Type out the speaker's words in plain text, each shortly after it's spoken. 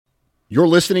You're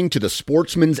listening to the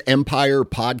Sportsman's Empire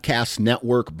Podcast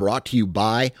Network, brought to you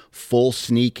by Full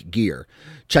Sneak Gear.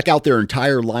 Check out their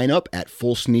entire lineup at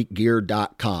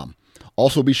fullsneakgear.com.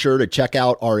 Also be sure to check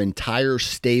out our entire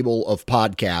stable of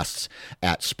podcasts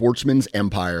at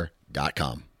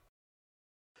sportsmansempire.com.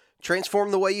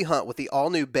 Transform the way you hunt with the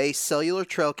all-new Base cellular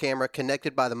trail camera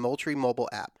connected by the Moultrie mobile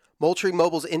app. Moultrie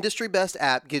Mobile's industry-best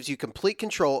app gives you complete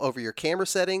control over your camera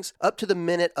settings,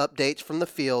 up-to-the-minute updates from the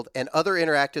field, and other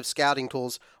interactive scouting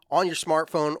tools on your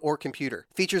smartphone or computer.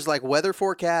 Features like weather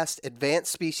forecast,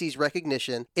 advanced species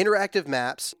recognition, interactive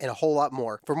maps, and a whole lot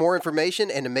more. For more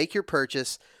information and to make your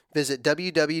purchase, visit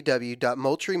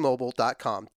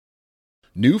www.moultriemobile.com.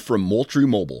 New from Moultrie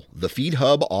Mobile, the Feed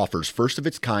Hub offers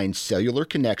first-of-its-kind cellular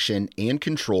connection and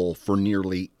control for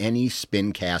nearly any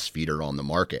spin cast feeder on the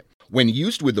market. When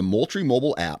used with the Moultrie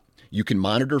mobile app, you can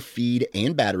monitor feed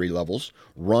and battery levels,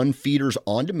 run feeders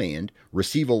on demand,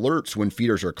 receive alerts when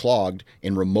feeders are clogged,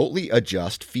 and remotely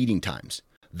adjust feeding times.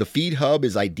 The Feed Hub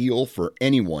is ideal for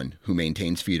anyone who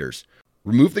maintains feeders.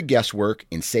 Remove the guesswork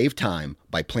and save time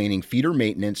by planning feeder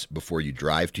maintenance before you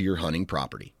drive to your hunting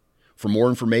property. For more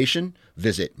information,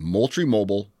 visit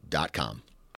moultriemobile.com.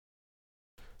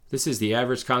 This is the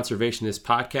Average Conservationist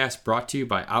podcast, brought to you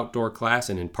by Outdoor Class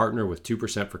and in partner with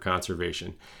 2% for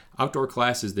Conservation. Outdoor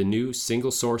Class is the new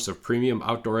single source of premium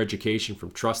outdoor education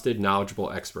from trusted, knowledgeable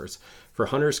experts. For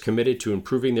hunters committed to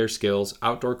improving their skills,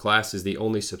 Outdoor Class is the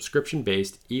only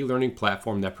subscription-based e-learning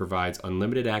platform that provides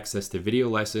unlimited access to video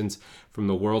lessons from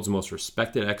the world's most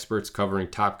respected experts covering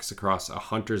topics across a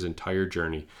hunter's entire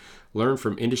journey. Learn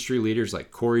from industry leaders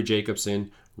like Corey Jacobson,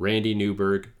 Randy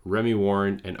Newberg, Remy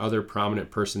Warren, and other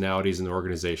prominent personalities and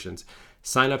organizations.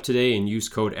 Sign up today and use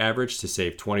code AVERAGE to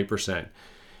save 20%.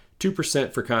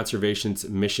 2% for Conservation's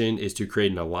mission is to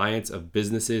create an alliance of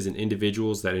businesses and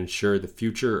individuals that ensure the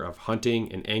future of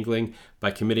hunting and angling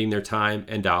by committing their time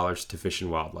and dollars to fish and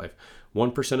wildlife.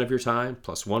 1% of your time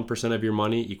plus 1% of your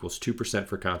money equals 2%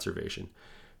 for conservation.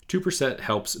 2%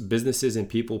 helps businesses and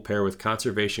people pair with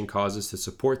conservation causes to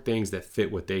support things that fit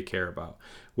what they care about.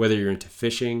 Whether you're into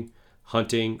fishing,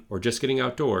 hunting, or just getting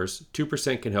outdoors,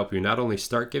 2% can help you not only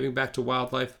start giving back to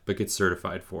wildlife, but get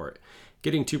certified for it.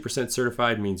 Getting 2%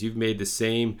 certified means you've made the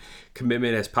same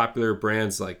commitment as popular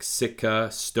brands like Sitka,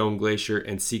 Stone Glacier,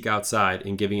 and Seek Outside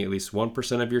in giving at least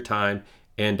 1% of your time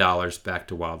and dollars back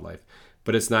to wildlife.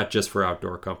 But it's not just for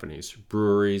outdoor companies.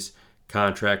 Breweries,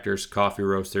 contractors, coffee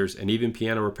roasters, and even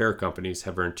piano repair companies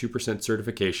have earned 2%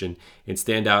 certification and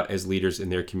stand out as leaders in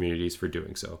their communities for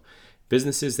doing so.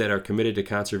 Businesses that are committed to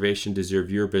conservation deserve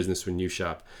your business when you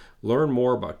shop. Learn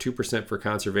more about 2% for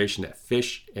Conservation at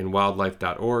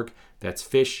fishandwildlife.org. That's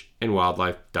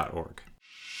fishandwildlife.org.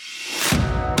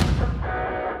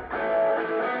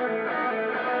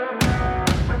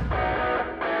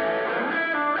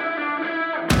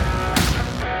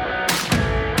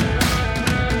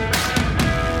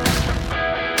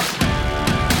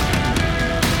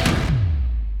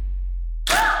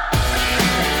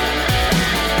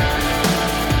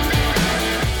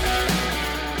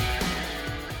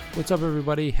 What's up,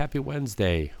 everybody? Happy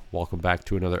Wednesday. Welcome back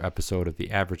to another episode of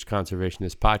the Average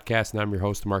Conservationist Podcast, and I'm your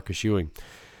host, Marcus Ewing.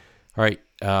 All right,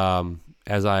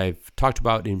 as I've talked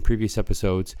about in previous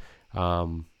episodes,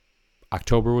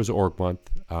 October was Org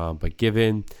Month, but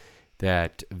given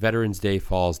that Veterans Day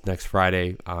falls next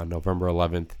Friday on November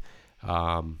 11th,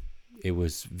 it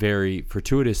was very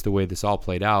fortuitous the way this all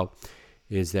played out,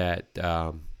 is that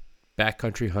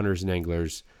Backcountry Hunters and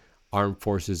Anglers Armed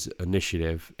Forces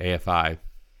Initiative, AFI,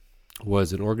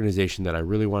 was an organization that I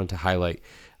really wanted to highlight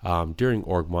during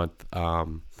Org Month.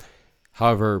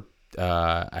 However,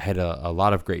 I had a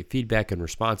lot of great feedback and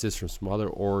responses from some other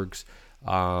orgs.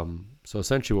 So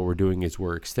essentially what we're doing is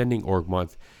we're extending Org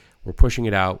Month, we're pushing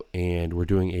it out, and we're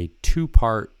doing a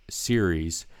 2-part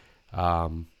series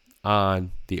on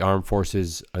the Armed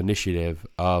Forces Initiative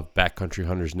of Backcountry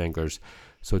Hunters and Anglers.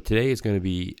 So today is going to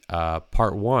be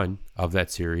part 1 of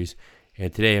that series,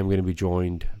 and today I'm going to be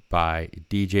joined by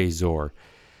DJ Zor.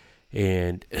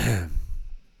 And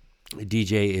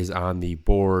DJ is on the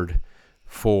board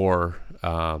for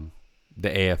the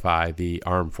AFI, the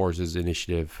Armed Forces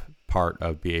Initiative part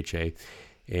of BHA.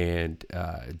 And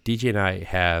DJ and I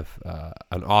have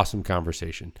an awesome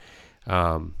conversation.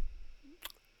 The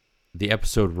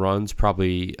episode runs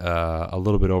probably a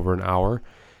little bit over an hour,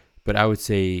 but I would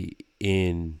say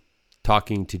in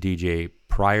talking to DJ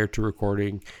prior to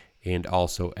recording and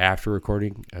also after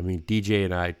recording, I mean, DJ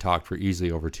and I talked for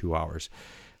easily over 2 hours.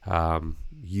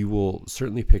 You will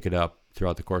certainly pick it up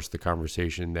throughout the course of the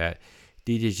conversation that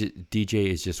DJ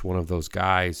is just one of those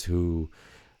guys who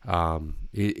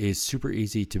is super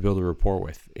easy to build a rapport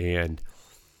with. And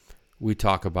we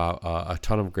talk about a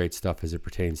ton of great stuff as it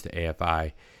pertains to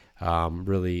AFI.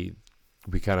 Really,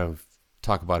 we kind of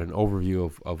talk about an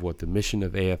overview of what the mission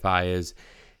of AFI is.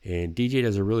 And DJ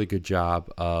does a really good job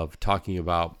of talking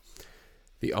about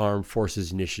the Armed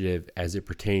Forces Initiative as it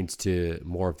pertains to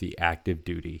more of the active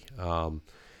duty, and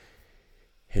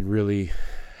really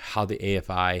how the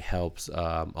AFI helps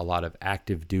a lot of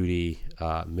active duty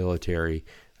military,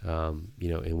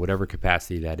 in whatever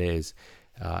capacity that is,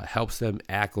 helps them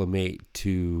acclimate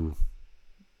to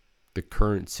the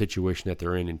current situation that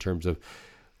they're in terms of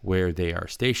where they are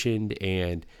stationed.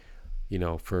 And,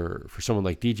 for someone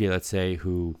like DJ, let's say,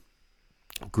 who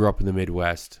grew up in the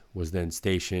Midwest, was then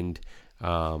stationed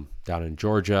down in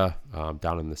Georgia,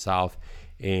 down in the South,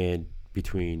 and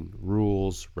between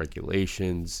rules,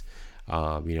 regulations,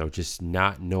 just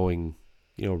not knowing,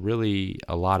 really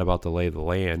a lot about the lay of the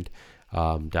land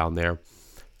down there,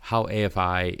 how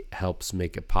AFI helps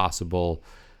make it possible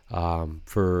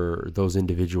for those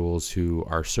individuals who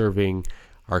are serving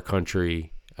our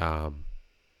country,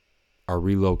 are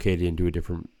relocated into a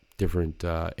different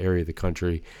area of the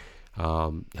country,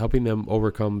 helping them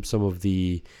overcome some of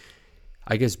the,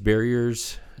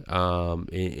 barriers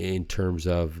in terms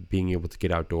of being able to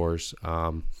get outdoors.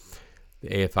 The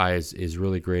AFI is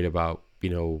really great about,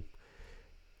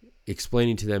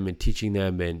 explaining to them and teaching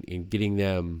them and getting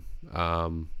them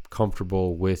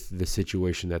comfortable with the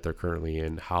situation that they're currently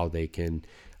in, how they can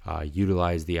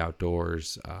utilize the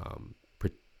outdoors,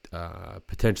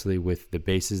 potentially with the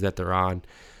bases that they're on,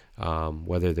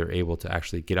 whether they're able to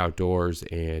actually get outdoors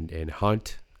and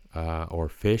hunt or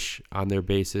fish on their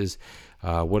bases,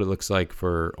 what it looks like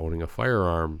for owning a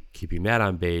firearm, keeping that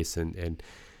on base, and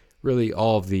really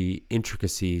all of the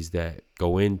intricacies that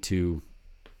go into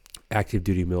active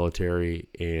duty military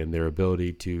and their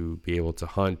ability to be able to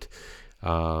hunt.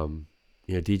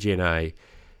 DJ and I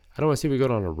don't want to say we go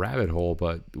down a rabbit hole,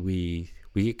 but we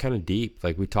get kind of deep.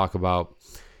 Like, we talk about,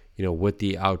 what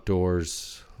the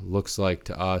outdoors looks like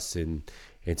to us and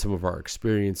some of our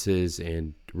experiences,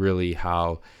 and really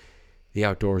how the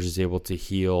outdoors is able to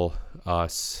heal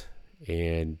us,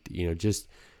 and, just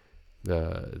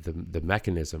the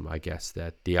mechanism, I guess,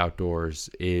 that the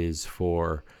outdoors is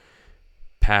for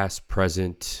past,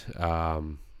 present,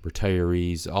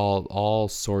 retirees, all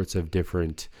sorts of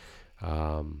different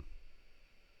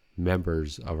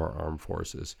members of our armed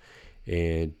forces.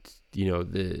 And,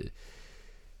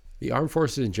 the armed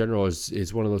forces in general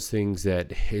is one of those things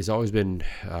that has always been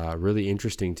really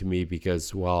interesting to me,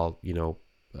 because while,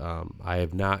 I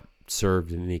have not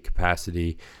served in any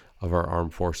capacity of our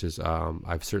armed forces,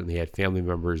 I've certainly had family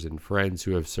members and friends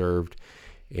who have served,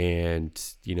 and,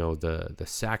 the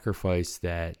sacrifice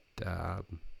that,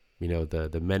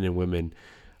 the men and women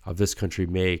of this country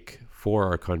make for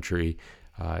our country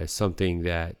is something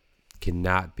that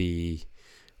cannot be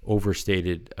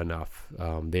overstated enough.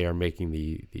 They are making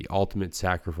the ultimate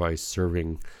sacrifice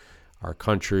serving our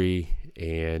country,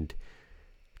 and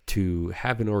to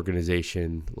have an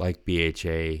organization like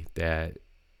BHA that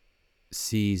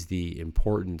sees the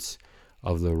importance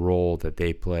of the role that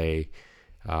they play,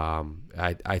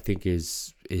 I think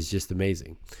is just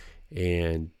amazing.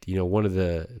 And one of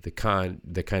the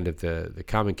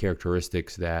common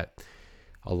characteristics that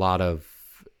a lot of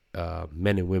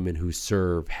men and women who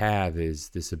serve have is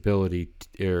this ability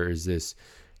or is this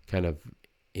kind of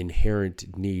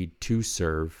inherent need to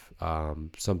serve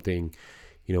something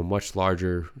much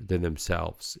larger than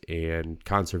themselves. And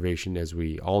conservation, as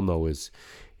we all know, is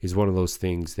one of those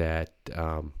things that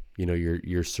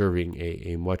you're serving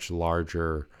a much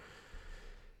larger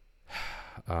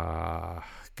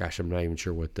I'm not even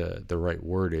sure what the right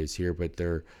word is here, but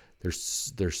they're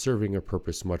serving a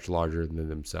purpose much larger than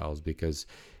themselves, because,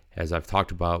 as I've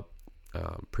talked about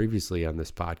previously on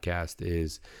this podcast,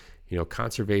 is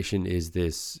conservation is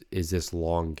this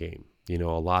long game. A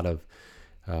lot of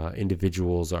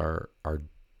individuals are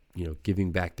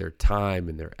giving back their time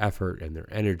and their effort and their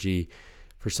energy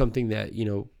for something that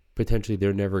potentially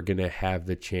they're never going to have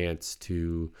the chance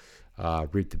to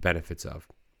reap the benefits of.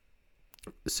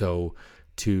 So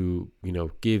to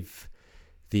give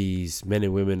these men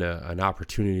and women an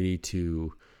opportunity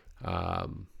to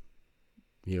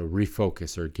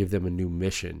refocus or give them a new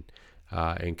mission,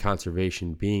 and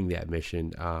conservation being that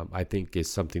mission, I think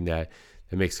is something that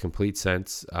makes complete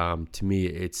sense. To me,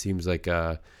 it seems like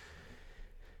I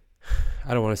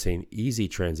don't want to say an easy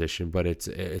transition, but it's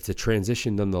a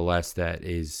transition nonetheless that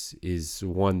is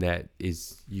one that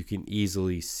is, you can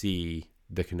easily see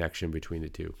the connection between the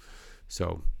two.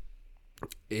 So,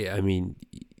 I mean,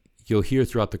 you'll hear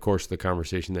throughout the course of the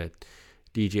conversation that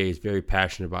DJ is very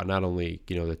passionate about not only,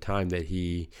 the time that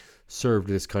he served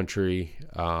this country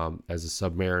as a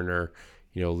submariner,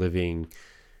 living,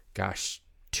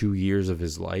 2 years of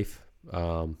his life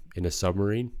in a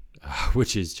submarine,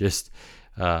 which is just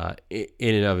in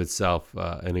and of itself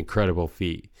an incredible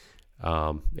feat.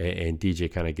 And DJ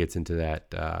kind of gets into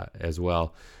that as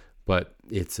well. But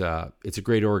it's a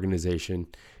great organization,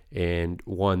 and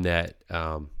one that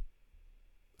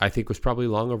I think was probably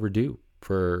long overdue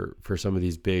for some of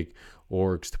these big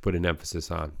orgs to put an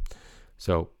emphasis on.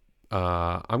 So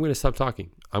I'm going to stop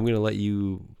talking. I'm going to let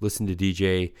you listen to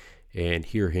DJ and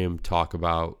hear him talk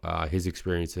about his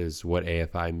experiences, what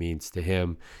AFI means to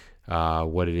him,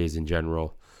 what it is in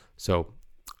general. So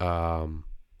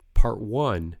part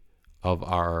one of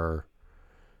our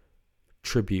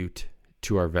tribute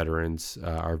to our veterans,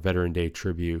 our Veteran Day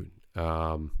tribute.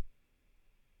 Part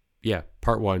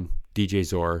one, DJ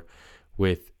Zor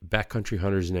with Backcountry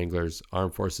Hunters and Anglers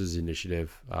Armed Forces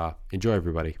Initiative. Enjoy,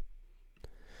 everybody.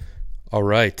 All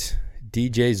right,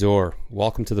 DJ Zor,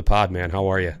 welcome to the pod, man. How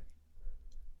are you?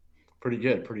 Pretty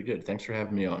good. Thanks for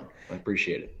having me on. I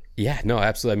appreciate it. Yeah, no,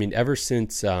 absolutely. I mean, ever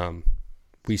since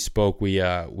we spoke, we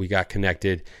got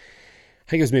connected.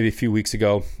 I think it was maybe a few weeks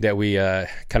ago that we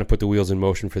kind of put the wheels in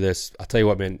motion for this. I'll tell you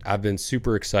what, man, I've been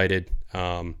super excited.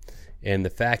 And the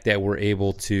fact that we're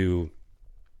able to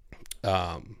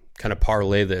kind of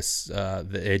parlay this,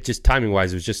 it just timing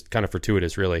wise, it was just kind of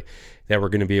fortuitous, really, that we're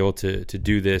going to be able to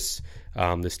do this,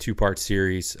 this 2-part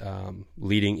series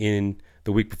leading in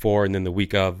the week before and then the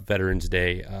week of Veterans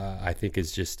Day. I think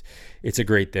it's a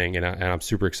great thing. And I'm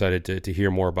super excited to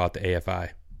hear more about the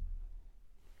AFI.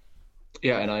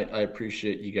 Yeah, and I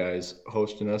appreciate you guys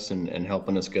hosting us and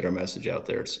helping us get our message out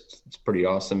there. It's pretty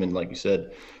awesome, and like you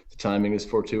said, the timing is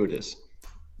fortuitous.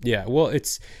 Yeah, well,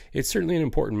 it's certainly an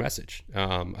important message.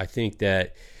 I think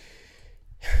that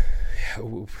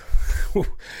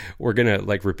we're gonna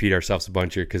repeat ourselves a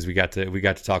bunch here because we got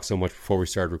to talk so much before we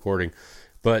started recording.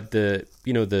 But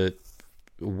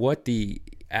what the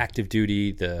active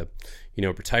duty, the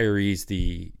retirees,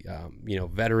 the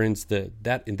veterans,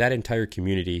 that entire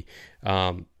community,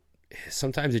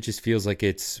 sometimes it just feels like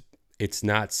it's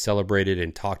not celebrated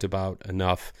and talked about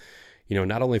enough,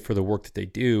 not only for the work that they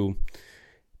do,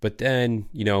 but then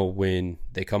when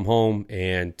they come home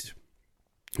and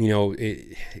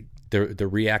the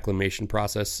reacclimation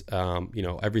process,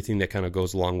 everything that kind of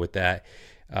goes along with that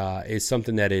is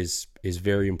something that is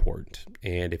very important.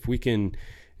 And if we can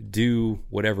do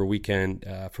whatever we can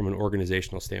from an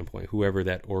organizational standpoint, whoever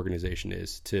that organization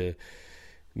is, to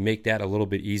make that a little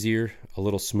bit easier, a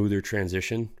little smoother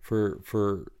transition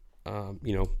for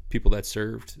people that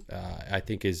served, I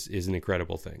think is an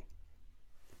incredible thing.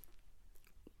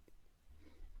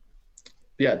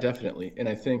 Yeah, definitely. And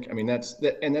I think,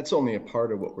 that's only a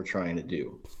part of what we're trying to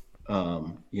do.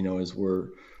 Is we're,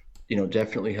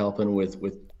 definitely helping with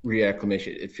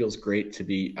reacclimation. It feels great to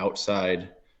be outside,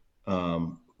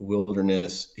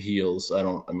 wilderness heals.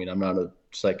 I'm not a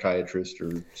psychiatrist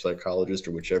or psychologist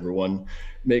or whichever one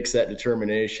makes that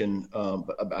determination.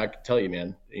 But I can tell you,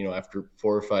 man, after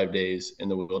 4 or 5 days in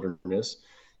the wilderness,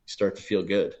 you start to feel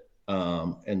good.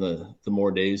 And the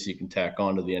more days you can tack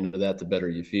on to the end of that, the better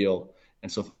you feel.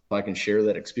 And so if I can share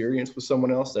that experience with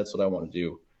someone else, that's what I want to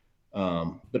do.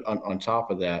 But on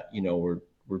top of that,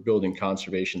 we're building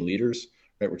conservation leaders,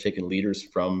 right? We're taking leaders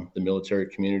from the military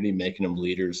community, making them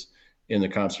leaders in the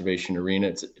conservation arena.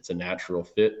 It's a natural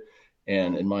fit.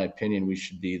 And in my opinion, we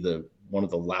should be one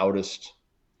of the loudest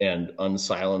and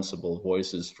unsilenceable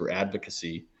voices for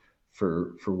advocacy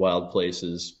for wild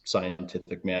places,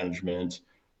 scientific management,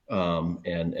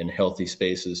 and healthy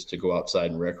spaces to go outside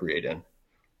and recreate in.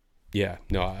 Yeah,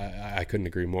 no, I couldn't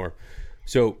agree more.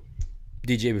 So,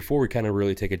 DJ, before we kind of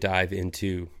really take a dive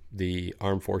into the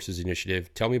Armed Forces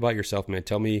Initiative, tell me about yourself, man.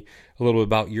 Tell me a little bit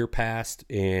about your past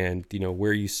and,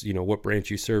 where what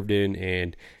branch you served in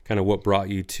and kind of what brought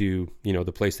you to,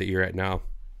 the place that you're at now.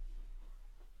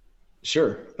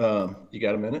 Sure. You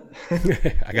got a minute?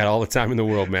 I got all the time in the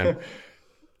world, man.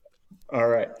 All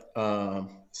right.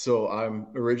 So I'm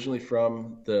originally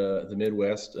from the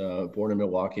Midwest, born in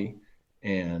Milwaukee.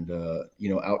 And,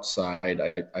 outside,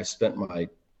 I spent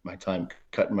my time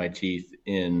cutting my teeth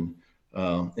in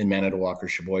Manitowoc or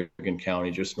Sheboygan County,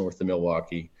 just north of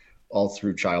Milwaukee, all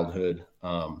through childhood,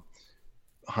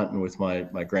 hunting with my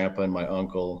grandpa and my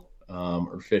uncle,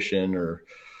 or fishing or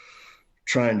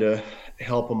trying to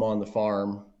help them on the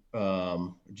farm,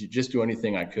 just do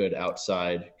anything I could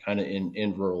outside, kind of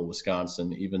in rural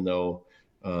Wisconsin, even though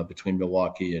between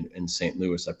Milwaukee and St.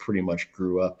 Louis, I pretty much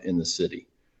grew up in the city.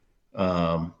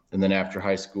 And then after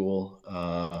high school,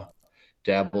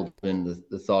 dabbled in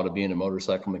the thought of being a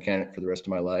motorcycle mechanic for the rest of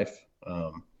my life.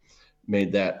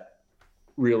 Made that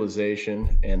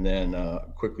realization, and then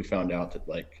quickly found out that,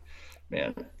 like,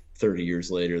 man, 30 years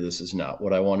later, this is not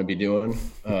what I want to be doing.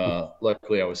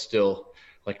 Luckily, I was still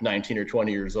like 19 or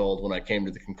 20 years old when I came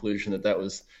to the conclusion that that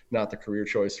was not the career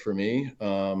choice for me.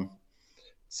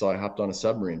 So I hopped on a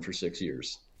submarine for 6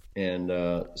 years and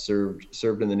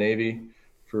served in the Navy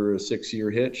for a 6-year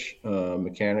hitch,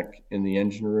 mechanic in the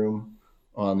engine room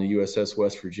on the USS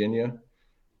West Virginia.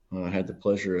 I had the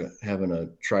pleasure of having a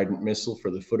Trident missile for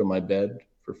the foot of my bed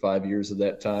for 5 years of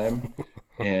that time,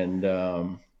 and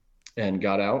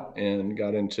got out and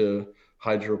got into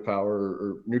hydropower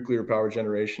or nuclear power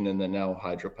generation, and then now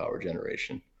hydropower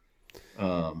generation.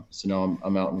 So now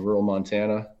I'm out in rural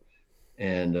Montana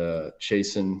and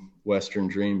chasing Western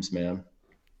dreams, man.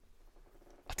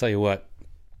 I'll tell you what,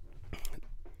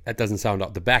 that doesn't sound all,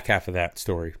 the back half of that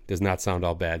story does not sound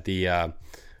all bad. The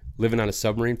living on a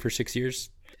submarine for 6 years,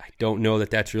 I don't know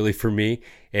that that's really for me.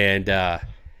 And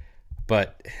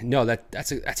but no,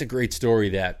 that's a great story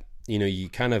that, you know, you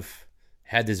kind of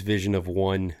had this vision of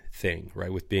one thing,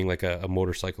 right, with being like a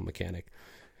motorcycle mechanic,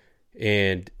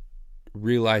 and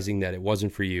realizing that it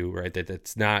wasn't for you, right, that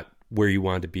that's not where you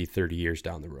wanted to be 30 years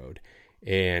down the road,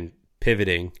 and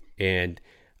pivoting. And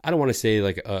I don't want to say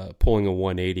like pulling a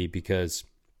 180, because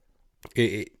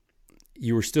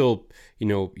you were still, you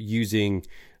know, using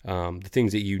the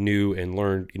things that you knew and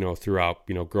learned, you know, throughout,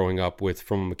 you know, growing up with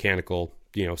from a mechanical,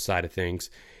 you know, side of things.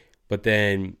 But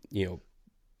then, you know,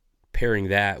 pairing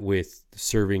that with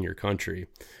serving your country,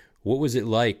 what was it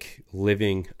like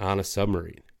living on a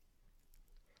submarine?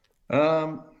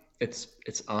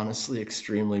 It's honestly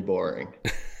extremely boring.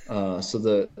 So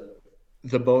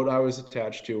the boat I was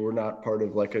attached to, we're not part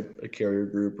of like a carrier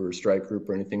group or a strike group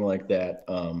or anything like that.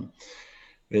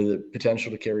 We had the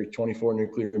potential to carry 24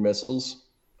 nuclear missiles.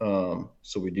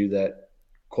 So we do that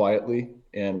quietly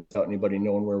and without anybody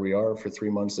knowing where we are for 3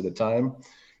 months at a time.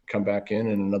 Come back in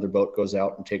and another boat goes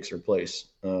out and takes our place.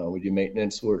 We do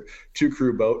maintenance. We're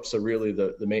 2-crew boat, so really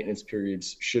the maintenance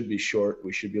periods should be short.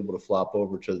 We should be able to flop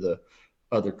over to the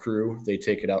other crew. They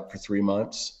take it out for 3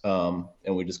 months,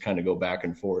 and we just kind of go back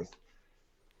and forth.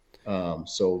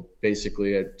 So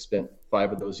basically I spent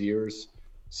 5 of those years,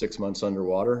 6 months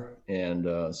underwater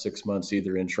and 6 months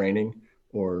either in training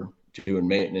or doing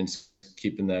maintenance,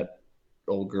 keeping that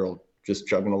old girl just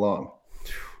chugging along.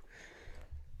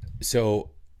 So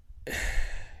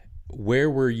where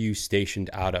were you stationed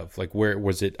out of? Like, where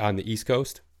was it? On the East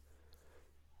Coast?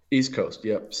 East Coast,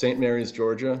 yep. St. Mary's,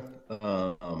 Georgia.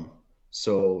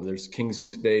 So there's Kings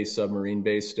Bay submarine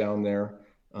base down there.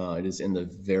 It is in the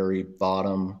very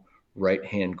bottom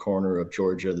right-hand corner of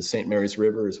Georgia. The St. Mary's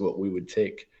River is what we would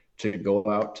take to go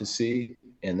out to sea,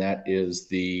 and that is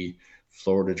the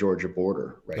Florida-Georgia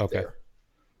border right there.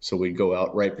 So we'd go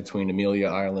out right between Amelia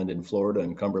Island in Florida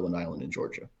and Cumberland Island in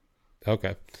Georgia.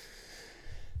 Okay.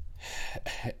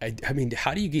 I mean,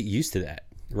 how do you get used to that,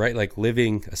 right? Like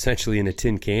living essentially in a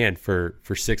tin can for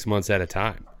 6 months at a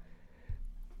time.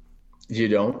 You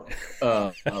don't.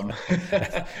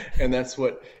 And that's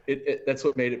what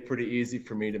made it pretty easy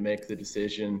for me to make the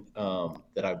decision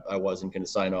that I wasn't going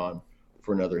to sign on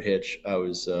for another hitch. I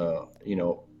was,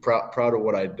 proud of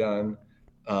what I'd done.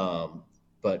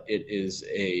 But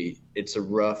it's a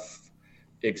rough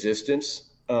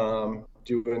existence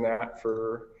doing that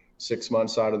for 6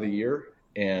 months out of the year.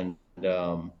 And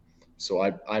so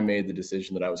I made the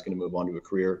decision that I was going to move on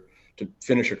to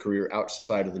finish a career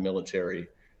outside of the military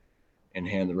and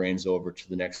hand the reins over to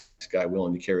the next guy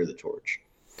willing to carry the torch.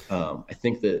 I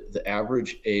think that the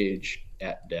average age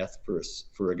at death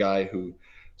for a guy who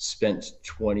spent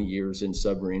 20 years in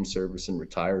submarine service and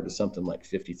retired is something like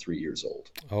 53 years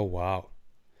old. Oh, wow.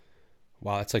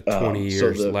 Wow, that's like 20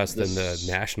 years less than the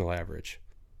national average.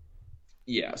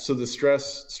 Yeah, so the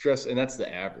stress, and that's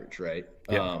the average, right?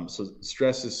 Yeah. So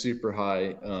stress is super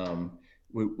high.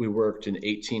 We worked an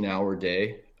 18-hour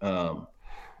day, so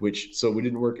we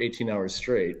didn't work 18 hours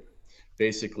straight.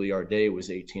 Basically, our day was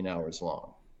 18 hours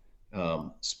long,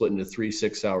 split into 3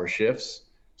 6-hour shifts.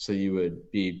 So you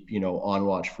would be, on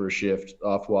watch for a shift,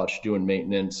 off watch doing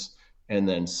maintenance, and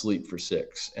then sleep for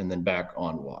 6, and then back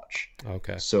on watch.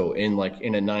 Okay. So in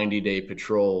a 90-day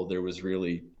patrol, there was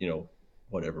really,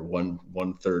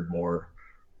 one third more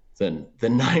than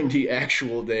 90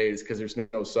 actual days because there's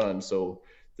no sun. So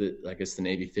I guess the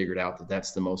Navy figured out that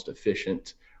that's the most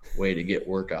efficient way to get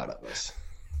work out of us.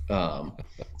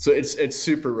 So it's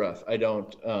super rough. I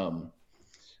don't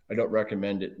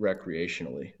recommend it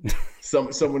recreationally.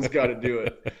 Someone's got to do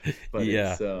it. But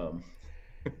yeah.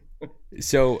 It's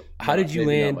so how did you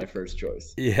land? Not my first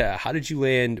choice. Yeah. How did you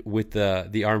land with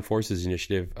the Armed Forces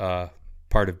Initiative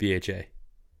part of BHA?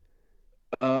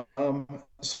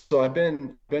 So I've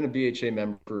been a BHA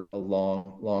member for a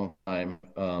long time,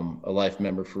 a life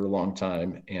member for a long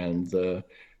time, and the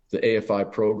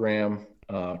AFI program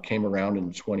came around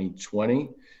in 2020,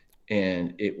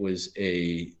 and it was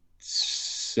a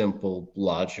simple,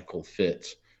 logical fit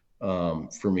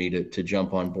for me to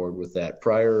jump on board with that.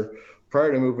 Prior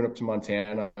to moving up to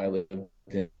Montana, I lived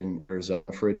in Arizona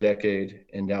for a decade,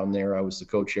 and down there I was the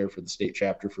co-chair for the state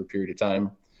chapter for a period of time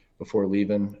before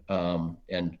leaving,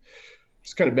 and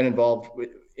just kind of been involved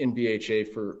in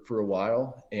BHA for a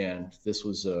while, and this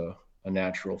was a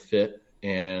natural fit,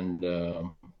 and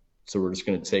so we're just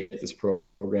going to take this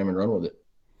program and run with it.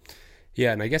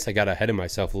 Yeah, and I guess I got ahead of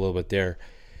myself a little bit there.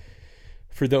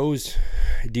 For those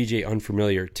DJ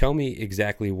unfamiliar, tell me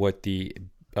exactly what the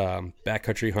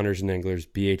Backcountry Hunters and Anglers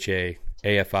BHA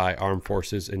AFI Armed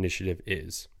Forces Initiative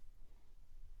is.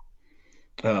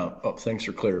 Thanks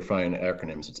for clarifying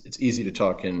acronyms. It's easy to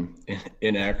talk in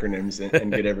acronyms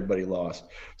and get everybody lost.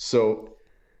 So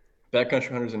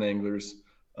Backcountry Hunters and Anglers,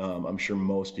 I'm sure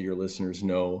most of your listeners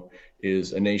know,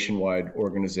 is a nationwide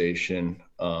organization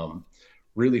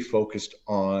really focused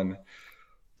on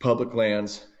public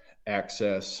lands,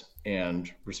 access,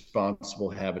 and responsible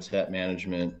habitat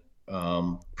management,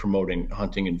 promoting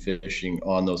hunting and fishing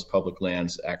on those public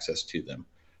lands, access to them.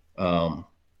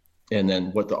 And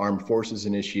then what the Armed Forces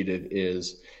Initiative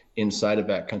is inside of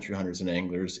Backcountry Hunters and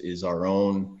Anglers is our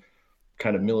own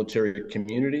kind of military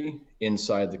community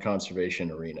inside the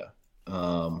conservation arena.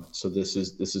 So this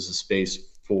is a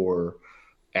space for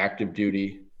active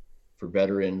duty, for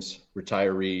veterans,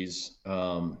 retirees,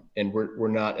 and we're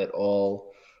not at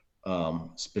all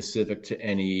specific to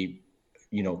any,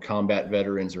 combat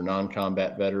veterans or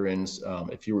non-combat veterans.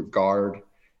 If you were Guard,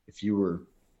 if you were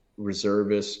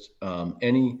reservist,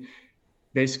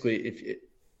 basically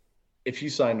if you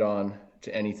signed on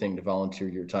to anything to volunteer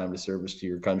your time to service to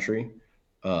your country,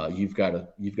 you've got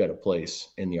a place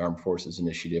in the Armed Forces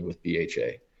Initiative with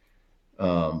BHA.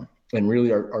 And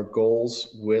really our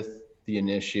goals with the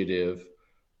initiative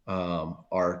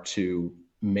are to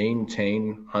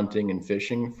maintain hunting and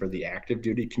fishing for the active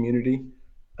duty community.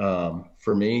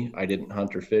 For me, I didn't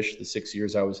hunt or fish the 6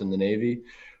 years I was in the Navy,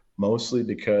 mostly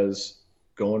because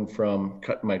going from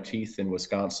cutting my teeth in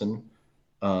Wisconsin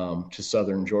to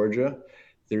southern Georgia,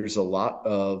 there's a lot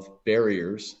of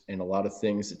barriers and a lot of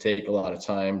things that take a lot of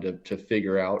time to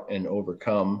figure out and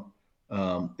overcome.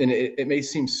 And it may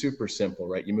seem super simple,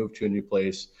 right? You move to a new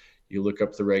place, you look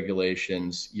up the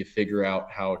regulations, you figure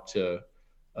out how to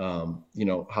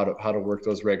work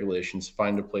those regulations,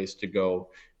 find a place to go,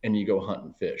 and you go hunt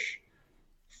and fish.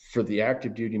 For the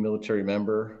active duty military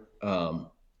member,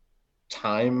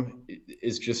 time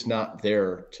is just not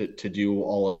there to do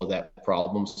all of that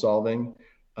problem solving.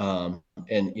 And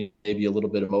maybe a little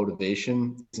bit of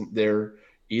motivation isn't there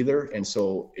either. And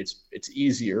so it's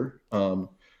easier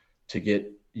to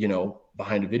get,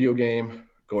 behind a video game,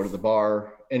 go to the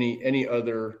bar, any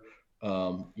other,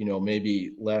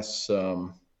 maybe less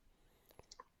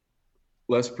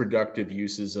productive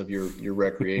uses of your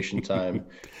recreation time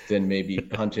than maybe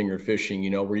hunting or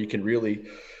fishing, where you can really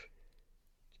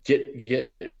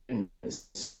get and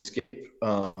escape,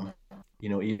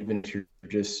 even if you're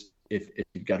just, if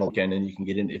you've got a weekend and you can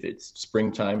get in, if it's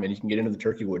springtime and you can get into the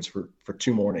turkey woods for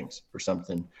 2 mornings or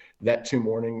something, that 2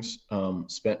 mornings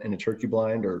spent in a turkey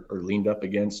blind or leaned up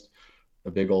against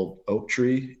a big old oak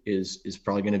tree is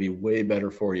probably going to be way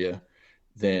better for you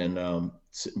than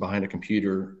sitting behind a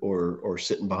computer or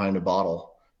sitting behind a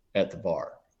bottle at the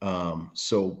bar.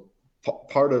 So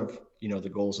part of, the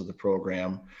goals of the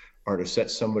program are to set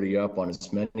somebody up on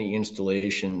as many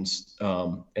installations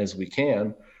as we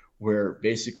can, where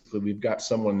basically we've got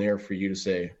someone there for you to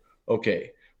say,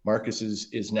 okay, Marcus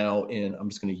is now in,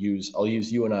 I'll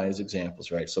use you and I as examples,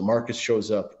 right? So Marcus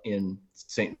shows up in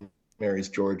St. Mary's,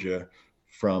 Georgia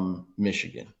from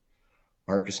Michigan.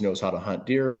 Marcus knows how to hunt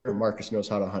deer, or Marcus knows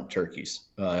how to hunt turkeys.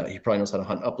 He probably knows how to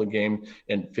hunt upland game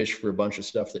and fish for a bunch of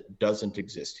stuff that doesn't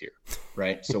exist here,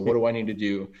 right? So what do I need to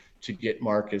do to get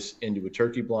Marcus into a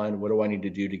turkey blind? What do I need to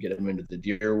do to get him into the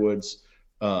deer woods?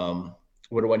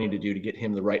 What do I need to do to get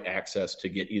him the right access to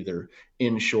get either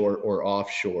inshore or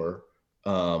offshore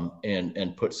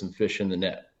and put some fish in the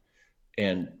net?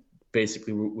 And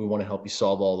basically we want to help you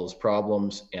solve all those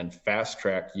problems and fast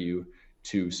track you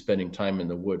to spending time in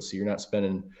the woods. So you're not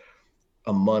spending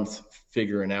a month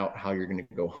figuring out how you're going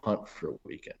to go hunt for a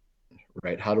weekend,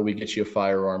 right? How do we get you a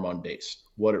firearm on base?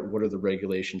 What are the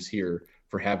regulations here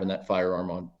for having that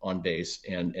firearm on base?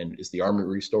 And is the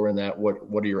Armory store in that?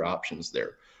 What are your options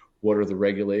there? What are the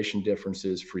regulation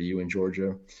differences for you in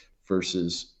Georgia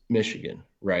versus Michigan,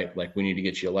 right? Like we need to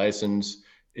get you a license.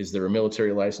 Is there a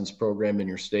military license program in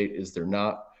your state? Is there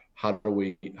not? How do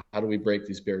we break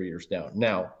these barriers down?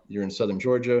 Now you're in Southern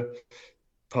Georgia,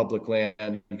 public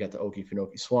land, you got the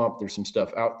Okefenokee Swamp. There's some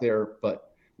stuff out there,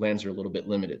 but lands are a little bit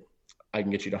limited. I can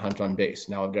get you to hunt on base.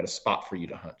 Now I've got a spot for you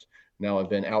to hunt. Now I've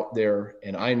been out there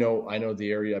and I know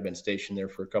the area. I've been stationed there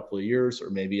for a couple of years, or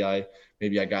maybe I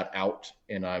got out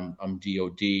and I'm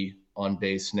DOD on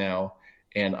base now,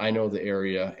 and I know the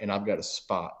area and I've got a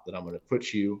spot that I'm going to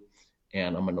put you,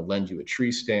 and I'm going to lend you a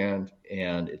tree stand,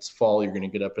 and it's fall. You're going to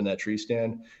get up in that tree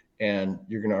stand and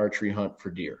you're going to archery hunt for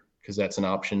deer, because that's an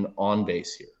option on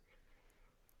base here.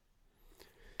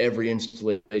 Every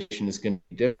installation is going to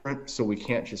be different, so we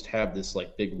can't just have this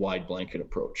like big wide blanket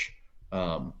approach.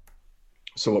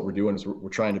 So what we're doing is we're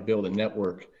trying to build a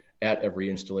network at every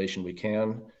installation we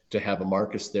can, to have a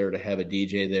Marcus there, to have a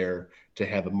DJ there, to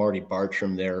have a Marty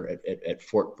Bartram there at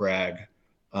Fort Bragg.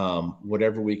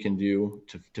 Whatever we can do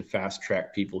to fast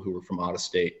track people who are from out of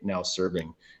state now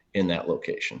serving in that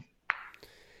location.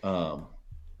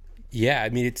 Yeah, I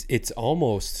mean, it's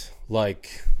almost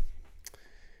like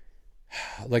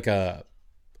a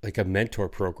mentor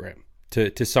program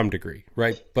to some degree,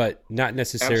 right? But not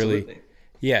necessarily. Absolutely.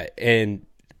 Yeah,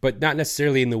 but not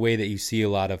necessarily in the way that you see a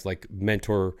lot of like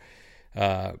mentor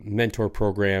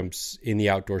programs in the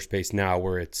outdoor space now,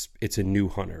 where it's a new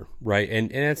hunter, right?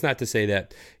 And that's not to say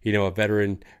that, you know, a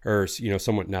veteran or, you know,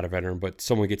 someone, not a veteran, but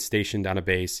someone gets stationed on a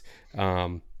base,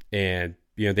 and,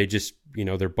 you know, they just, you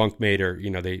know, their bunkmate, or, you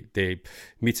know, they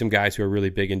meet some guys who are really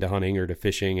big into hunting or to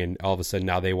fishing, and all of a sudden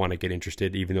now they want to get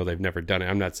interested even though they've never done it.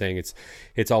 I'm not saying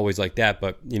it's always like that,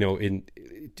 but, you know,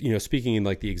 speaking in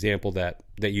like the example that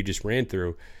you just ran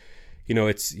through, you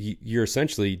know, you're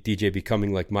essentially, DJ,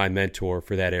 becoming like my mentor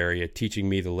for that area, teaching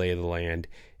me the lay of the land.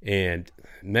 And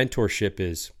mentorship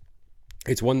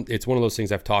it's one of those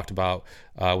things I've talked about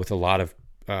with a lot of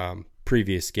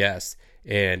previous guests,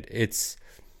 and it's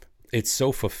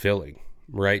so fulfilling,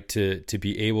 right? To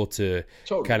be able to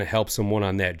Totally. kind of help someone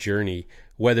on that journey,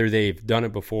 whether they've done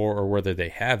it before or whether they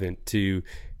haven't, to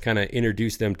kind of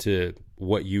introduce them to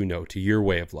what you know, to your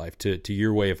way of life, to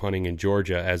your way of hunting in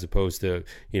Georgia, as opposed to,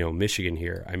 you know, Michigan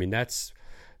here. I mean, those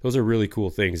are really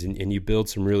cool things. And you build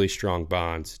some really strong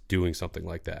bonds doing something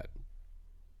like that.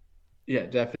 Yeah,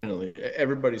 definitely.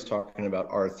 Everybody's talking about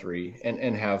R3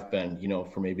 and have been, you know,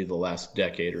 for maybe the last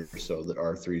decade or so, that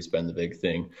R3 has been the big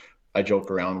thing. I joke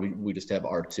around, we just have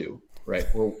R2, right?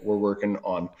 We're working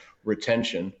on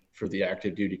retention for the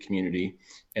active duty community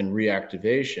and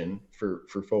reactivation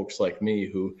for folks like me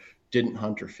who didn't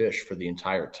hunt or fish for the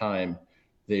entire time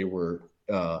they were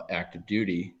active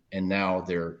duty. And now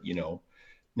they're, you know,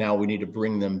 now we need to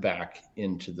bring them back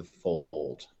into the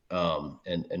fold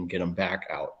and get them back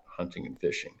out hunting and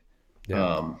fishing.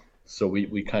 Yeah. So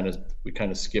we kind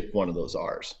of skipped one of those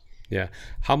R's. Yeah.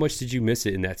 How much did you miss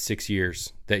it in that 6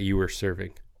 years that you were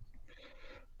serving?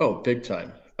 Oh, big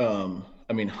time.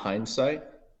 I mean, hindsight,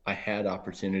 I had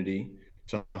opportunity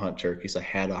to hunt turkeys. I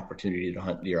had opportunity to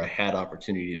hunt deer. I had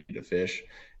opportunity to fish,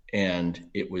 and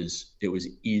it was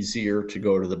easier to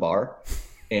go to the bar.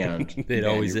 And it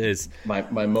always is.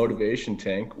 My motivation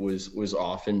tank was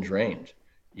often drained,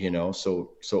 you know,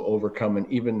 so overcoming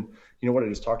even, you know, what I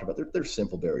just talked about, there's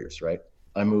simple barriers, right?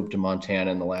 I moved to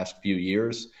Montana in the last few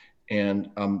years, and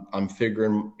I'm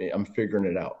figuring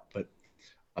it out, but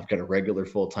I've got a regular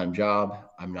full-time job.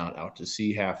 I'm not out to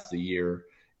sea half the year,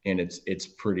 and it's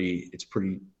pretty,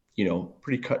 you know,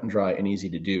 pretty cut and dry and easy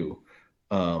to do.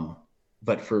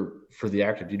 But for the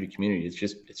active duty community,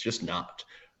 it's just not.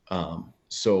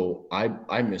 So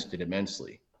I missed it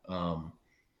immensely. One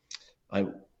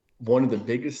of the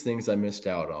biggest things I missed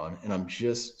out on, and I'm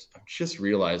just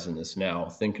realizing this now,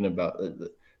 thinking about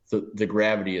the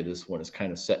gravity of this one is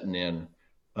kind of setting in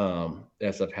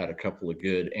as I've had a couple of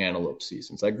good antelope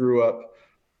seasons. I grew up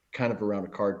kind of around a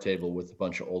card table with a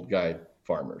bunch of old guy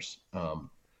farmers.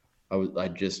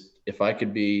 If I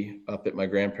could be up at my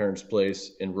grandparents'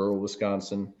 place in rural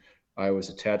Wisconsin, I was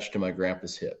attached to my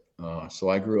grandpa's hip. So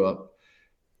I grew up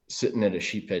sitting at a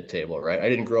sheephead table, right? I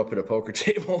didn't grow up at a poker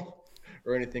table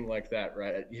or anything like that,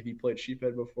 right? Have you played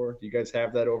sheephead before? Do you guys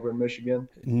have that over in Michigan?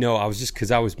 No,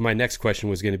 my next question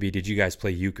was going to be, did you guys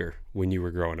play euchre when you were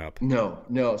growing up?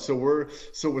 No. So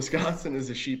Wisconsin is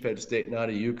a sheephead state, not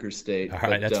a euchre state. All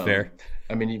right, that's fair.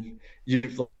 I mean, you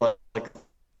like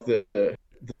the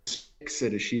stakes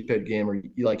at a sheephead game, or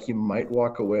you might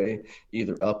walk away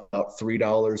either up about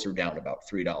 $3 or down about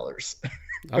 $3.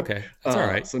 Okay, that's all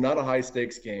right. So not a high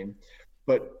stakes game,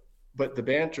 but the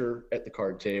banter at the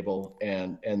card table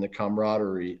and the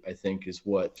camaraderie, I think, is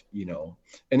what, you know,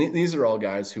 and these are all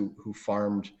guys who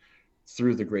farmed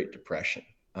through the Great Depression.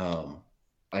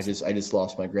 I just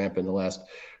lost my grandpa in the last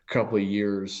couple of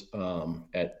years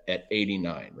at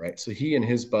 89, right? So he and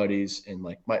his buddies and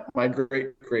like my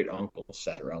great uncle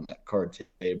sat around that card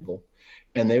table,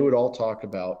 and they would all talk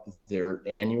about their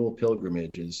annual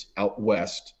pilgrimages out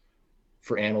west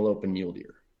for antelope and mule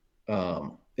deer.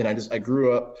 And I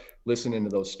grew up listening to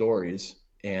those stories,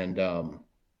 and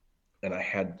I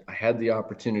had the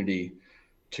opportunity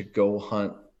to go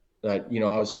hunt. I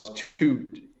was too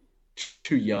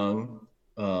young.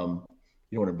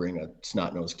 You don't want to bring a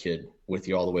snot-nosed kid with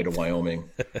you all the way to Wyoming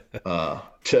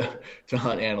to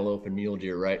hunt antelope and mule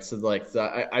deer, right? So like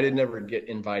I didn't ever get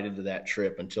invited to that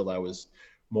trip until I was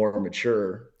more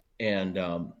mature, and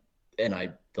the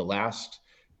last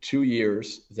 2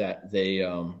 years that they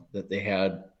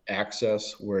had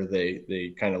access, where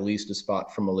they kind of leased a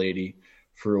spot from a lady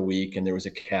for a week, and there was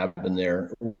a cabin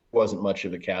there. It wasn't much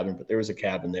of a cabin, but there was a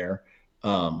cabin there.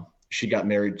 She got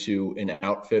married to an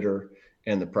outfitter,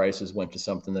 and the prices went to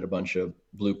something that a bunch of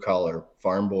blue collar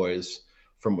farm boys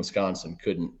from Wisconsin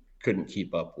couldn't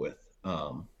keep up with.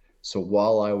 So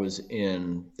while I was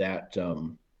in that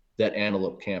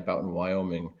antelope camp out in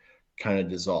Wyoming, kind of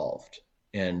dissolved,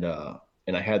 and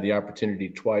I had the opportunity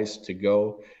twice to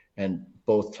go, and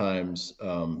both times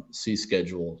sea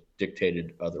schedule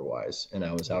dictated otherwise, and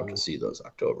I was out to see those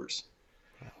Octobers.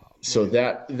 So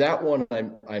that one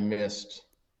I missed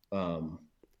a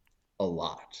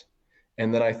lot.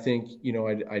 And then I think,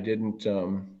 I didn't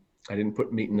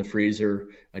put meat in the freezer.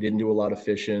 I didn't do a lot of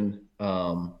fishing.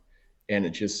 And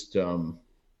it just, I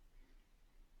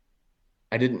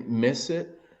didn't miss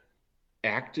it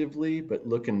actively, but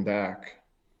looking back,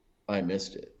 I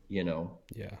missed it, Yeah.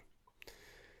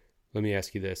 Let me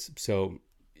ask you this. So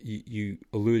you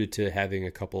alluded to having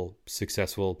a couple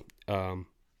successful, the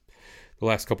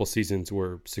last couple seasons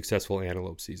were successful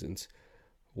antelope seasons.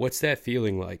 What's that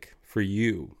feeling like for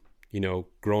you,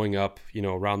 growing up,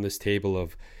 around this table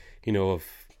of,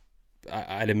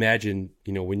 I'd imagine,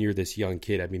 when you're this young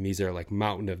kid, I mean, these are like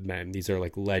mountain of men. These are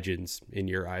like legends in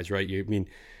your eyes, right?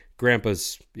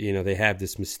 Grandpas, they have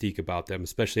this mystique about them,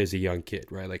 especially as a young kid,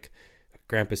 right? Like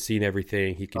Grandpa's seen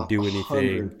everything. He can do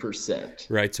anything. 100%.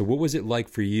 Right. So what was it like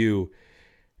for you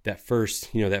that first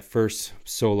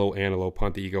solo antelope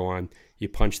hunt that you go on, you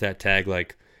punch that tag?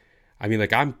 Like,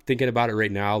 I'm thinking about it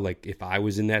right now. Like if I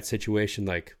was in that situation,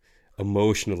 like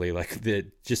emotionally, like the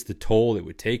toll it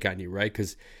would take on you, right?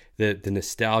 Because the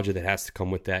nostalgia that has to come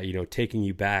with that, taking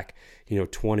you back,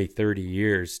 20, 30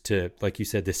 years to, like you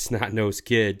said, this snot-nosed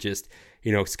kid just,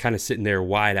 it's kind of sitting there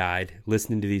wide-eyed,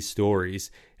 listening to these stories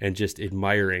and just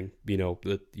admiring,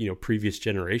 the previous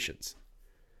generations.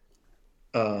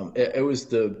 It was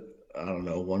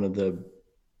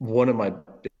one of my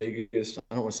biggest,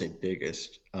 I don't want to say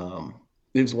biggest,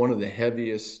 it was one of the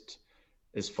heaviest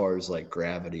as far as like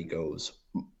gravity goes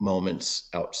moments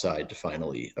outside to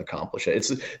finally accomplish it.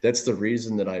 That's the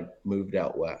reason that I moved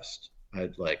out west.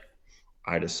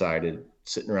 I decided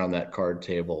sitting around that card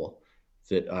table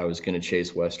that I was going to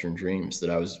chase Western dreams, that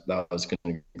I was going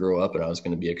to grow up and I was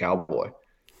going to be a cowboy.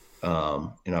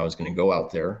 And I was going to go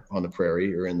out there on the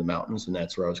prairie or in the mountains, and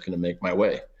that's where I was going to make my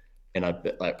way. And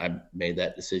I made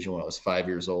that decision when I was 5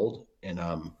 years old, and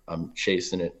I'm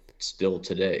chasing it still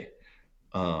today.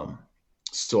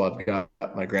 So I've got,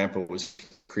 my grandpa was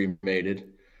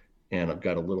cremated, and I've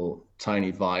got a little tiny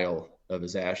vial of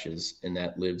his ashes, and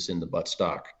that lives in the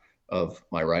buttstock of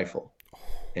my rifle.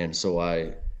 And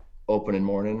so opening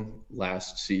morning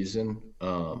last season,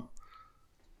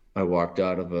 I walked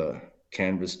out of a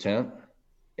canvas tent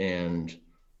and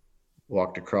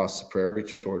walked across the prairie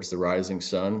towards the rising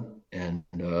sun, and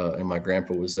my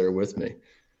grandpa was there with me.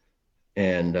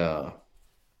 And I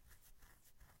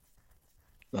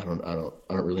don't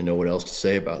really know what else to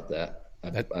say about that.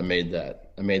 I made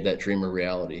that dream a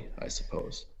reality, I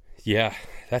suppose. Yeah,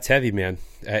 that's heavy, man.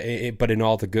 But in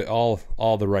all the good,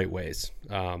 all the right ways.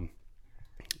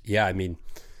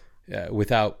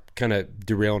 Without kind of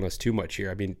derailing us too much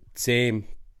here. Same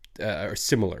or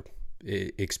similar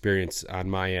experience on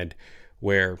my end,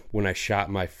 where when I shot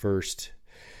my first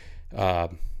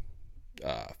buck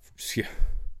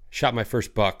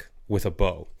with a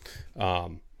bow.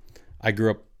 I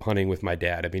grew up hunting with my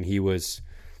dad. He was,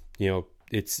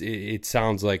 it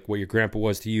sounds like what your grandpa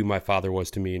was to you, my father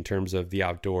was to me in terms of the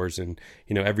outdoors and,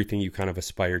 everything you kind of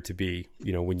aspired to be,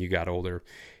 when you got older.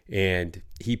 And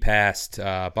he passed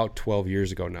about 12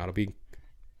 years ago now. It'll be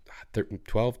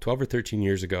 12 or 13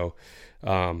 years ago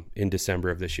in December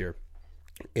of this year.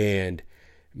 And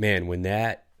man, when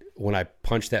I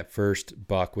punched that first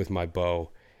buck with my bow,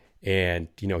 and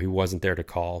he wasn't there to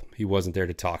call, he wasn't there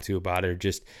to talk to about it, or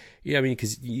just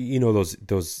because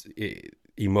those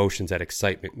emotions, that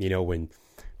excitement,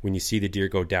 when you see the deer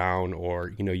go down,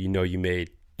 or, you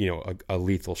made, a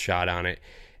lethal shot on it.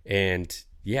 And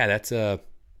yeah, it's a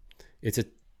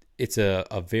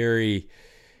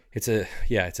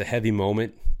heavy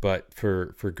moment, but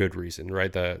for good reason,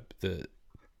 right?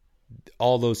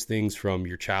 All those things from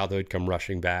your childhood come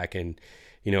rushing back. And,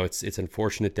 it's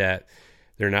unfortunate that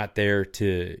they're not there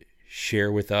to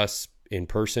share with us in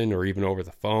person or even over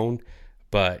the phone,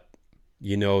 but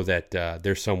that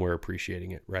they're somewhere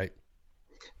appreciating it, right?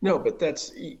 No, but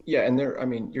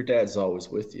and your dad's always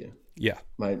with you. Yeah.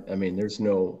 There's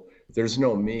no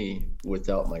me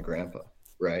without my grandpa,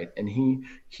 right? And he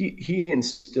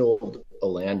instilled a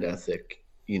land ethic,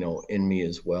 in me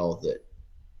as well, that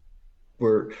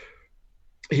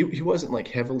he wasn't like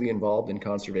heavily involved in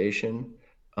conservation,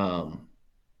 but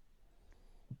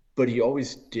he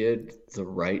always did the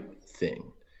right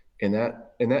thing. And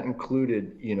that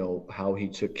included, how he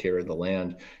took care of the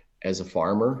land as a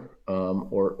farmer,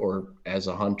 or as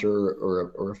a hunter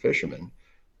or a fisherman,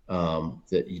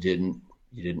 that you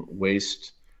didn't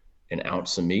waste an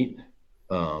ounce of meat.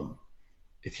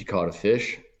 If you caught a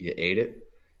fish, you ate it.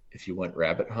 If you went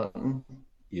rabbit hunting,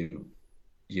 you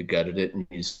gutted it and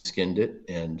you skinned it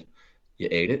and you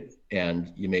ate it,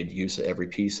 and you made use of every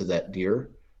piece of that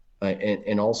deer.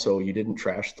 And also you didn't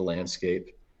trash the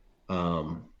landscape.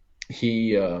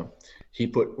 He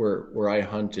put where I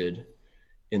hunted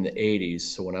in the 80s.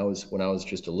 So when I was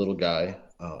just a little guy,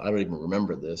 I don't even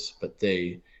remember this, but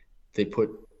they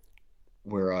put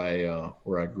where I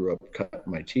grew up, cut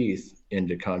my teeth,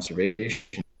 into conservation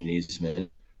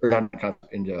easement, or not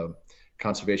into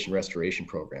conservation restoration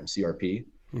program, CRP.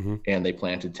 Mm-hmm. And they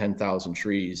planted 10,000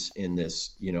 trees in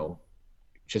this,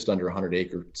 just under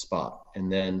 100-acre spot. And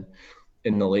then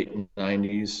in the late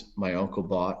 90s, my uncle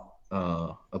bought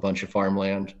a bunch of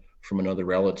farmland from another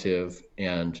relative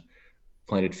and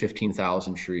planted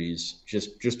 15,000 trees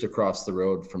just across the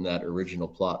road from that original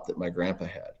plot that my grandpa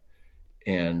had.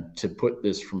 And to put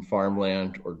this from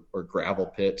farmland or gravel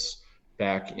pits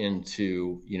back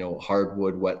into,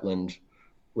 hardwood wetland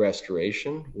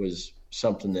restoration was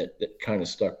something that kind of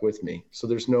stuck with me. So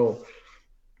there's no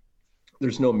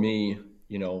me,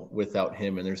 without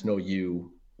him, and there's no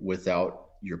you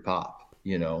without your pop,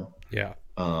 Yeah.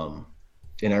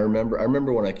 And I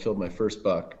remember when I killed my first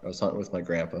buck, I was hunting with my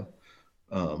grandpa,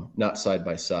 not side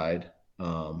by side.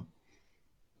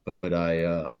 But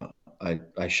I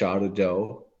shot a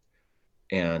doe,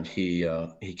 and he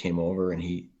came over and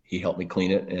he helped me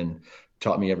clean it and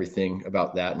taught me everything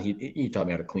about that. And he taught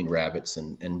me how to clean rabbits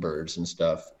and birds and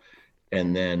stuff.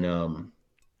 And then, it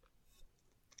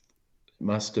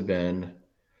must have been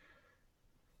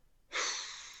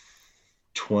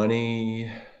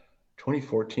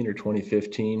 2014 or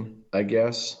 2015, I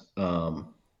guess.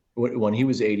 When he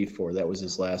was 84, that was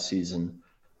his last season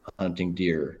hunting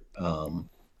deer. And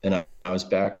I was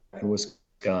back in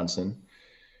Wisconsin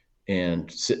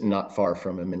and sitting not far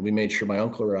from him. And we made sure, my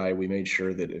uncle or I, made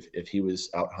sure that if he was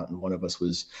out hunting, one of us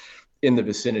was in the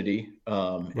vicinity.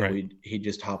 Right. He'd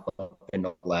just hop up in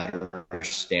a ladder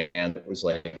stand that was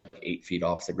like 8 feet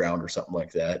off the ground or something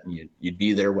like that. And you'd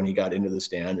be there when he got into the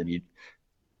stand, and you'd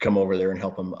come over there and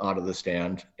help him out of the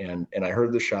stand. And I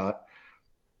heard the shot,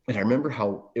 and I remember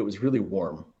how it was really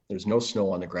warm. There's no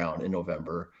snow on the ground in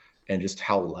November, and just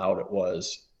how loud it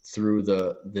was through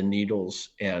the needles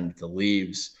and the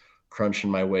leaves, crunching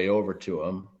my way over to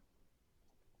him.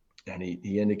 And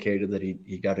he indicated that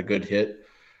he got a good hit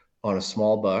on a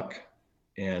small buck.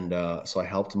 And so I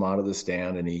helped him out of the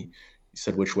stand, and he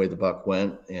said which way the buck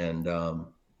went. And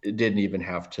it didn't even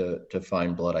have to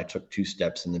find blood. I took 2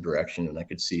 steps in the direction, and I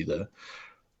could see the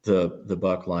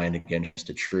buck lying against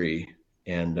a tree.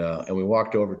 And we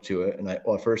walked over to it. And at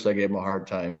first I gave him a hard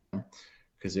time,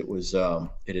 because it was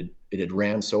it had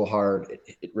ran so hard,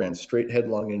 it ran straight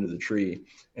headlong into the tree,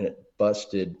 and it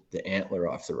busted the antler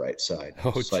off the right side.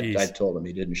 Oh, so I told him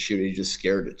he didn't shoot it; he just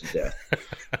scared it to death.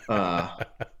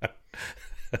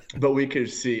 But we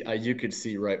could see, you could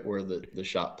see right where the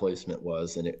shot placement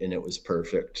was, and it was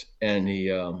perfect. And he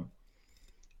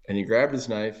grabbed his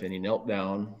knife and he knelt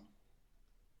down,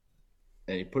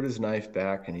 and he put his knife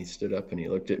back, and he stood up and he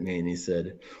looked at me and he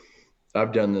said,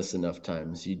 "I've done this enough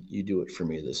times. You do it for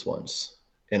me this once."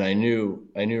 And I knew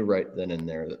right then and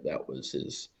there that was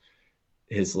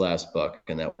his last buck,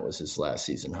 and that was his last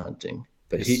season hunting.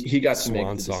 But he got to make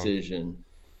the decision.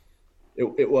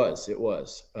 It was. It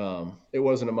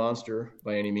wasn't a monster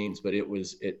by any means, but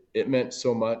it meant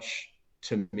so much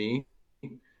to me,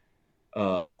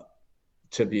 to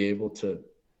be able to,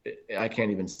 I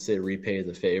can't even say repay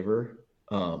the favor,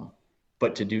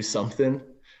 but to do something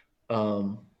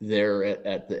there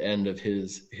at the end of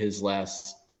his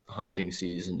last hunting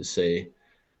season to say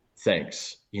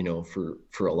thanks,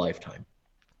 for a lifetime.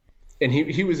 And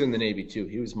he was in the Navy too.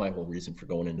 He was my whole reason for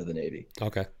going into the Navy.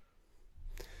 Okay.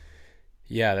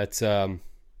 Yeah, that's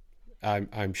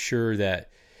I'm sure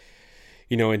that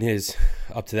in his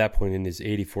up to that point in his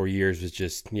 84 years was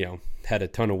just had a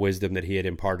ton of wisdom that he had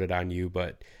imparted on you,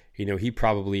 but he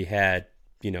probably had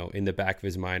in the back of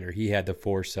his mind, or he had the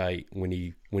foresight when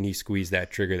he squeezed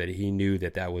that trigger, that he knew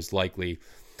that was likely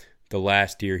the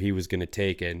last deer he was going to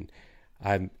take. And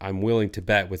I'm willing to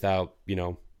bet, without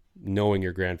knowing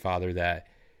your grandfather,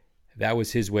 that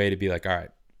was his way to be like, all right,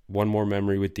 one more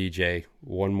memory with DJ,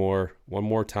 one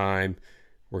more time.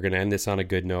 We're going to end this on a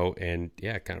good note, and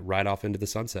kind of ride off into the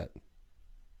sunset.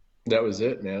 That was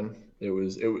it, man. It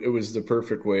was the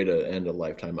perfect way to end a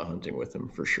lifetime of hunting with him,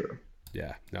 for sure.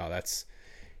 Yeah, no,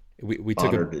 we took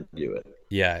honored to do it.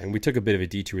 Yeah, and we took a bit of a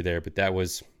detour there, but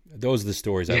those are the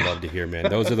stories I love to hear, man.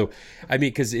 Those are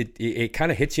because it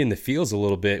kind of hits you in the feels a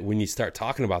little bit when you start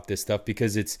talking about this stuff,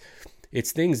 because it's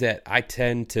things that I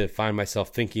tend to find myself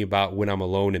thinking about when I'm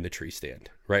alone in the tree stand,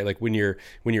 right? Like when you're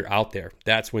out there,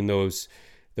 that's when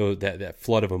that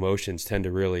flood of emotions tend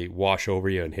to really wash over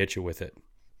you and hit you with it.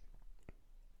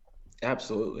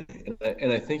 Absolutely.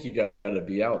 And I think you got to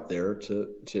be out there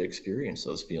to experience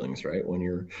those feelings, right? When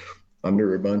you're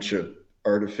under a bunch of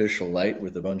artificial light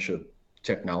with a bunch of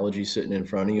technology sitting in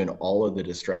front of you and all of the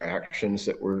distractions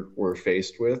that we're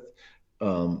faced with,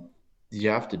 you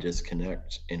have to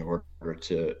disconnect in order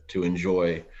to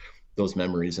enjoy those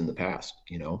memories in the past,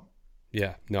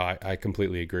 Yeah, no, I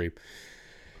completely agree.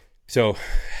 So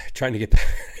trying to get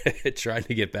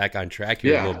back on track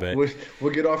here a little bit.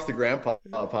 We'll get off the Grandpa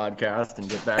podcast and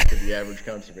get back to the Average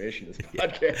Conservationist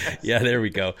podcast. Yeah, there we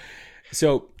go.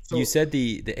 So you said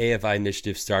the AFI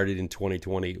initiative started in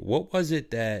 2020. What was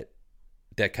it that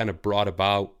kind of brought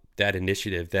about that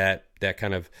initiative, that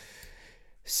kind of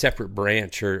separate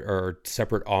branch or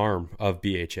separate arm of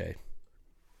BHA?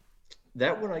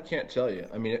 That one I can't tell you.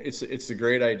 I mean, it's a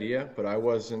great idea, but I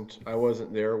wasn't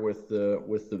there with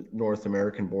the North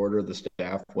American board or the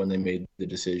staff when they made the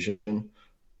decision.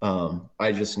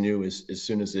 I just knew as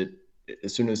soon as the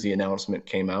announcement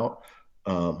came out,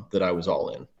 that I was all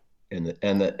in,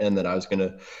 and that I was going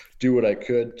to do what I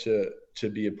could to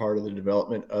be a part of the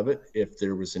development of it if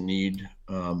there was a need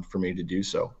for me to do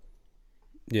so.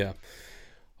 Yeah.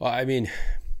 Well, I mean,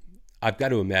 I've got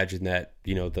to imagine that,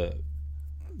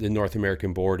 the North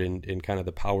American board and kind of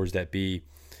the powers that be,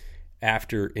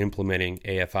 after implementing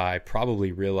AFI,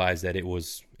 probably realized that it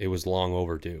was long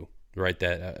overdue, right?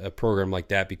 That a program like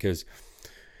that, because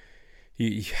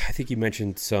I think you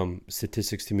mentioned some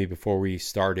statistics to me before we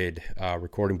started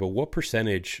recording, but what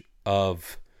percentage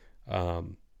of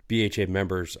BHA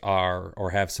members are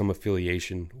or have some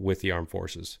affiliation with the armed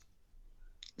forces?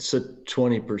 So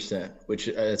 20%, which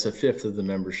it's a fifth of the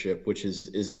membership, which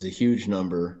is a huge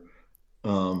number.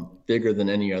 Bigger than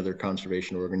any other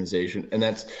conservation organization, and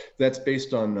that's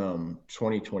based on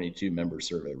 2022 member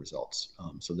survey results.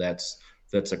 So that's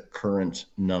a current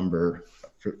number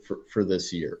for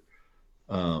this year.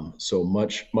 So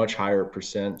much higher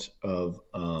percent of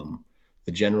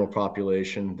the general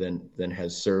population than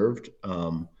has served,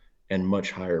 and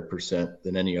much higher percent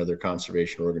than any other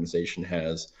conservation organization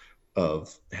has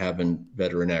of having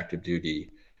veteran active duty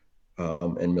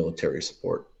and military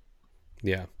support.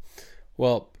 Yeah.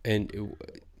 Well, and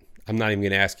I'm not even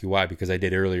going to ask you why, because I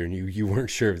did earlier and you weren't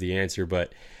sure of the answer,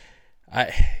 but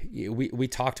we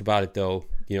talked about it though,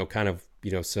 kind of,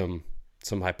 some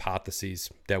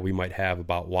hypotheses that we might have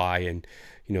about why, and,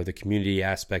 the community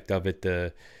aspect of it,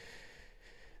 the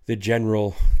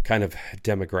general kind of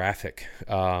demographic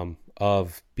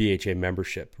of BHA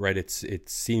membership, right? It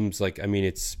seems like, I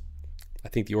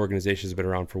think the organization has been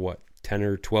around for what, 10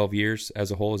 or 12 years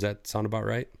as a whole. Does that sound about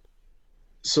right?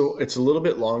 So it's a little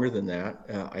bit longer than that.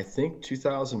 I think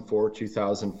 2004,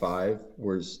 2005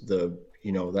 was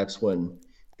that's when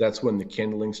the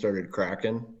kindling started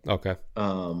cracking. Okay.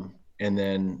 And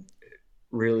then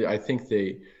really, I think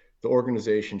the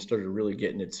organization started really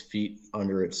getting its feet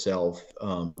under itself,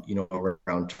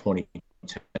 around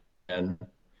 2010,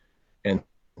 and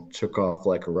took off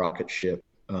like a rocket ship.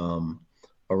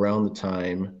 Around the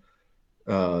time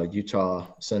Utah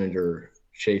Senator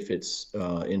Chaffetz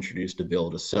introduced a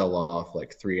bill to sell off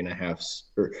like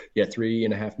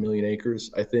 3.5 million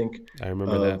acres, I think. I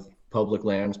remember that. Public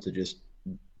lands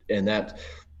and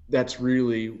that's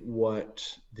really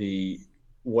what the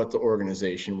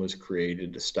organization was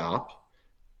created to stop.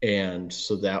 And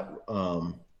so that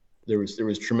there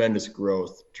was tremendous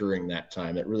growth during that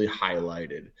time that really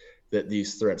highlighted that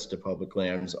these threats to public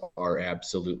lands are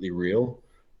absolutely real.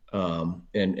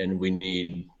 And we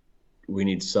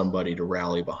need somebody to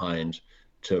rally behind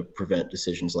to prevent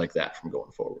decisions like that from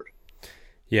going forward.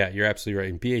 Yeah, you're absolutely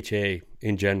right. And BHA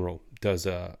in general does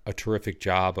a terrific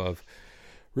job of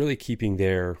really keeping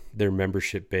their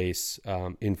membership base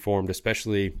informed,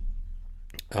 especially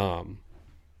kind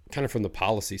of from the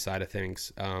policy side of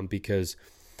things, because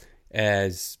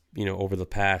as you know, over the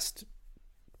past,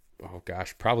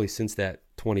 probably since that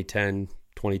 2010,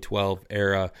 2012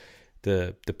 era,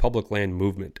 the public land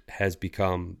movement has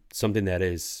become something that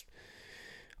is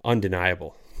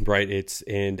undeniable, right?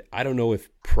 And I don't know if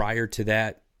prior to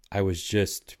that, I was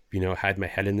just, had my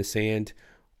head in the sand.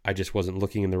 I just wasn't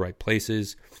looking in the right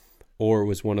places, or it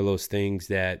was one of those things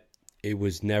that it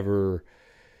was never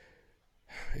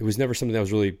something that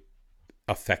was really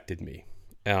affected me.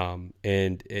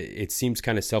 And it seems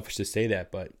kind of selfish to say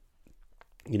that, but,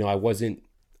 I wasn't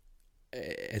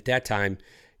at that time,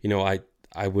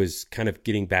 I was kind of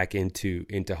getting back into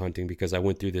hunting because I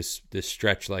went through this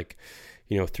stretch, like,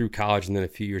 through college and then a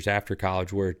few years after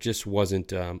college where it just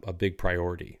wasn't a big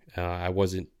priority. I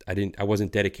wasn't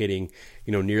dedicating,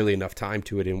 nearly enough time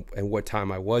to it. And what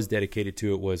time I was dedicated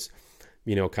to it was,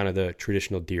 kind of the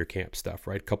traditional deer camp stuff,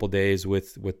 right? A couple days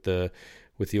with the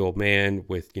old man,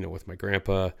 with my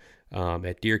grandpa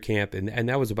at deer camp. And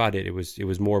that was about it. It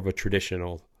was more of a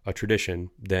tradition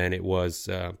than it was,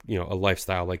 a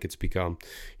lifestyle like it's become,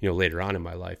 later on in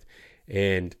my life.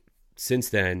 And since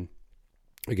then,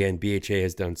 again, BHA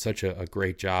has done such a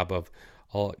great job of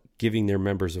giving their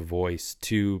members a voice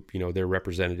to, their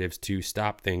representatives to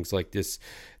stop things like this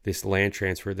land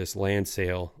transfer, this land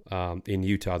sale in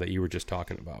Utah that you were just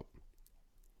talking about.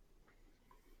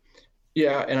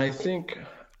 Yeah, and I think,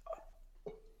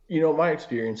 my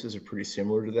experiences are pretty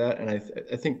similar to that. And I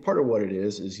think part of what it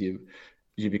is you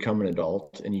become an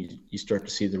adult and you start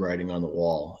to see the writing on the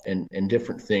wall, and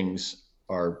different things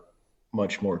are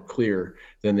much more clear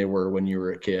than they were when you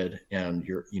were a kid and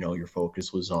your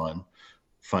focus was on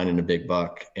finding a big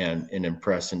buck and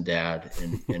impressing dad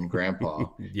and grandpa.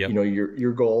 Yep.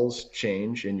 Your goals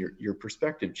change and your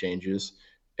perspective changes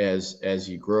as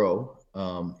you grow,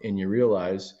 and you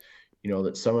realize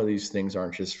that some of these things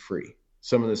aren't just free.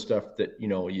 Some of the stuff that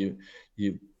you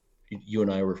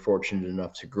and I were fortunate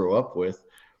enough to grow up with,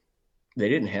 they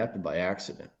didn't happen by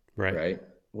accident. Right?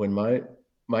 When my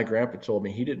grandpa told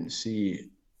me he didn't see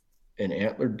an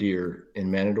antlered deer in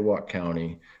Manitowoc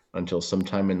County until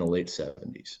sometime in the late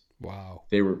 70s. Wow.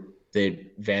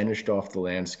 They vanished off the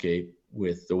landscape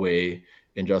with the way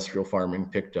industrial farming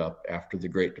picked up after the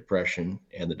Great Depression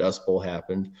and the Dust Bowl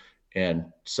happened, and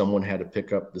someone had to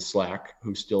pick up the slack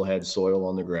who still had soil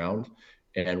on the ground,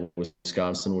 and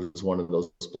Wisconsin was one of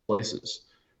those places.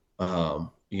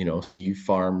 You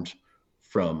farmed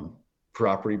from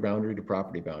property boundary to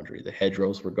property boundary. The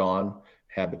hedgerows were gone,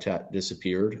 habitat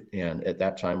disappeared, and at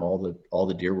that time all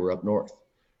the deer were up north.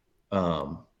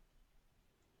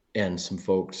 And some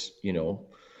folks,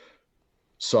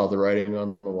 saw the writing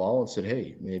on the wall and said,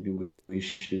 hey, maybe we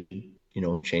should,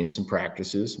 change some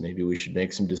practices. Maybe we should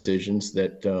make some decisions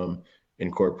that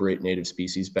incorporate native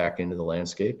species back into the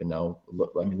landscape. And now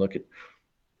look at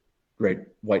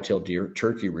white-tailed deer,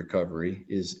 turkey recovery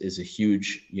is a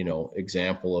huge,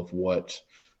 example of what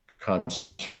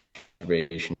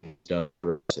conservation has done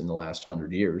for us in the last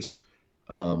 100 years.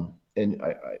 And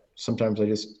I sometimes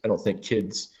I don't think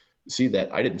kids see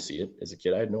that. I didn't see it as a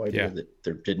kid. I had no idea that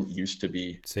there didn't used to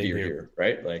be deer here,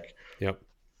 right? Like, yep.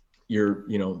 Your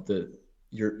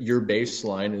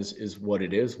baseline is what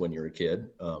it is when you're a kid.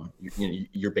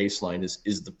 Your baseline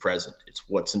is the present. It's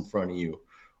what's in front of you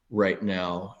right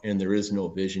now, and there is no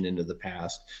vision into the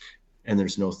past, and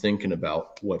there's no thinking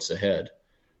about what's ahead.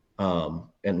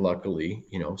 And luckily,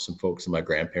 some folks in my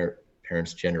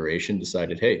grandparents' generation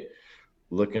decided, hey,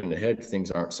 looking ahead, things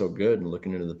aren't so good, and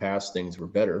looking into the past, things were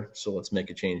better. So let's make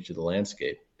a change to the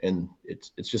landscape. And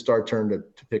it's just our turn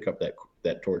to pick up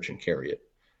that torch and carry it.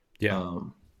 Yeah.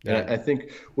 And I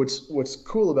think what's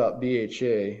cool about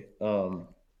BHA,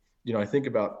 I think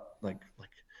about like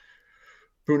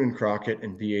Boone and Crockett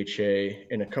and BHA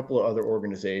and a couple of other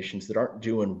organizations that aren't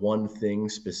doing one thing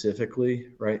specifically,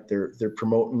 right? They're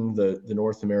promoting the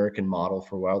North American model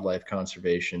for wildlife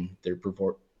conservation. They're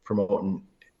promoting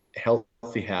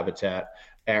healthy habitat,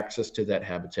 access to that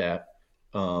habitat,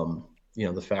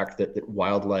 the fact that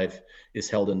wildlife is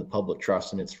held in the public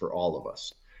trust and it's for all of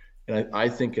us. And I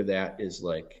think of that as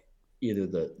like either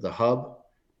the hub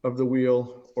of the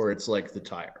wheel or it's like the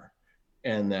tire,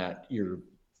 and that your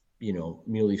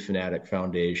Muley Fanatic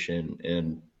Foundation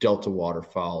and Delta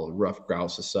Waterfowl, Rough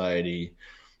Grouse Society,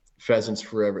 Pheasants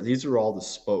Forever. These are all the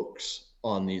spokes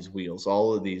on these wheels,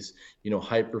 all of these,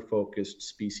 hyper-focused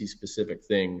species-specific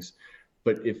things.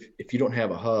 But if you don't have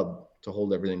a hub to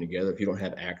hold everything together, if you don't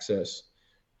have access,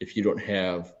 if you don't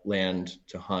have land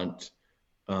to hunt,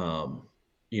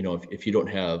 if you don't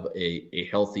have a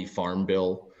healthy farm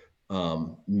bill,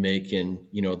 making,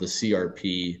 the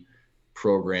CRP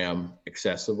program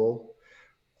accessible,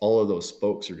 all of those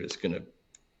spokes are just going to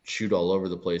shoot all over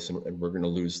the place, and we're going to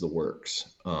lose the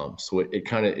works. So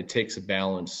it takes a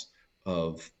balance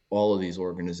of all of these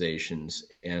organizations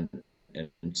and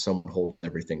someone holding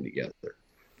everything together.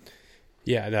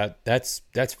 Yeah, that's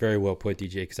very well put,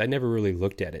 DJ, because I never really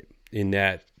looked at it in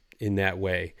that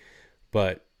way.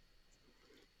 But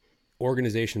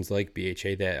organizations like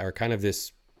BHA that are kind of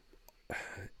this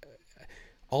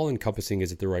all-encompassing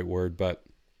isn't the right word, but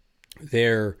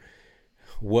they're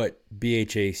what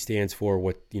BHA stands for,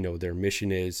 what their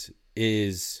mission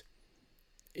is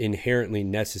inherently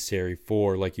necessary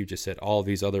for, like you just said, all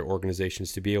these other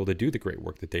organizations to be able to do the great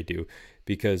work that they do.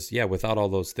 Because without all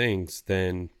those things,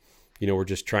 then we're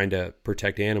just trying to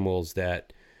protect animals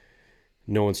that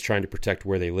no one's trying to protect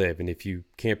where they live. And if you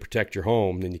can't protect your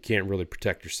home, then you can't really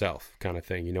protect yourself, kind of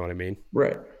thing. You know what I mean?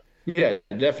 Right. Yeah,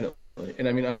 definitely. And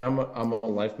I mean, I'm a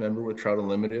life member with Trout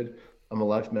Unlimited. I'm a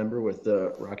life member with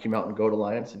the Rocky Mountain Goat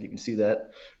Alliance, if you can see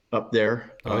that up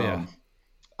there. Oh yeah.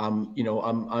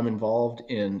 I'm involved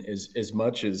in as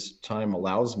much as time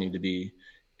allows me to be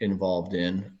involved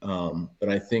in. But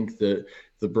I think the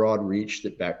broad reach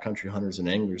that Backcountry Hunters and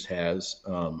Anglers has,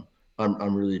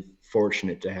 I'm really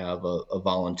fortunate to have a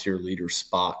volunteer leader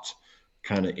spot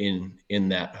kind of in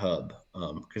that hub,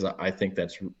 because I think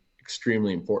that's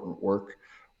extremely important work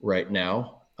right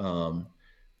now.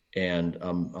 And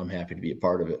I'm happy to be a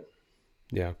part of it.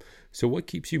 Yeah. So what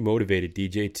keeps you motivated,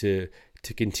 DJ,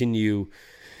 to continue,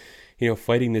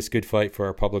 fighting this good fight for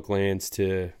our public lands,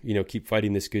 to, keep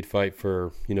fighting this good fight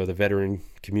for, the veteran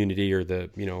community or the,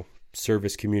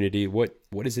 service community? What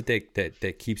is it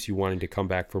that keeps you wanting to come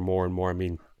back for more and more? I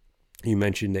mean, you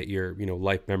mentioned that you're,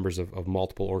 life members of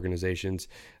multiple organizations,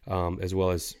 as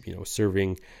well as,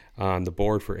 serving on the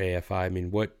board for AFI. I mean,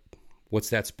 what's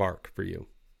that spark for you?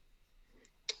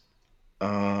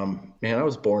 Man, I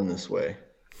was born this way.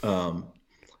 And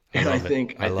I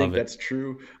think that's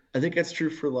true. I think that's true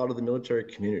for a lot of the military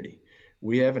community.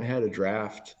 We haven't had a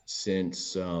draft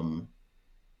since, I'm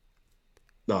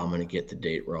going to get the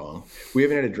date wrong. We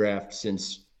haven't had a draft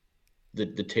since the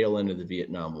tail end of the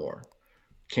Vietnam War.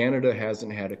 Canada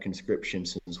hasn't had a conscription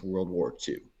since World War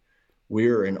II.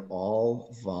 We're an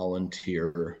all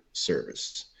volunteer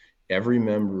service. Every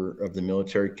member of the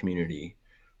military community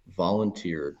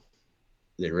volunteered.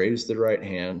 They raised their right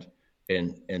hand,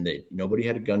 and nobody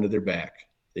had a gun to their back.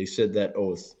 They said that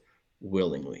oath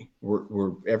willingly.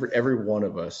 Every one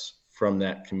of us from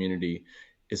that community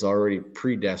is already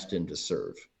predestined to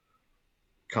serve.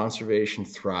 Conservation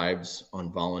thrives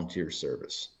on volunteer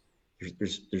service.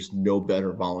 There's no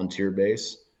better volunteer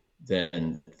base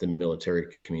than the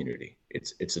military community.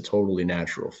 It's a totally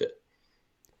natural fit.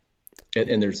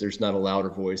 And there's not a louder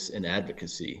voice in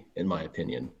advocacy, in my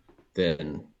opinion,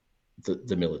 than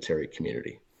the military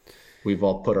community. We've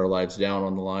all put our lives down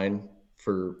on the line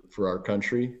for our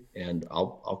country, and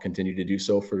I'll continue to do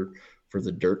so for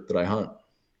the dirt that I hunt.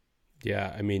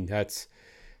 Yeah, I mean, that's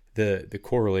the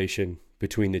correlation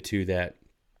between the two,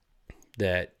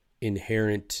 that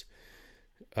inherent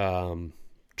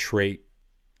trait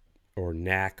or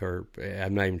knack, or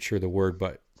I'm not even sure the word,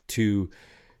 but to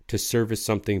service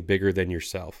something bigger than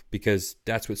yourself, because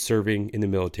that's what serving in the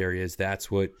military is. That's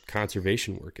what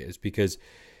conservation work is, because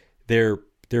they're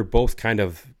both kind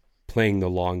of playing the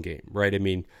long game, right? I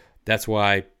mean, that's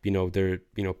why,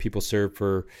 people serve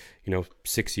for,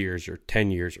 6 years or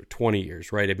 10 years or 20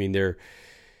 years, right? I mean, they're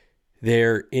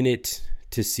in it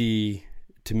to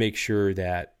make sure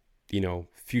that,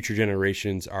 future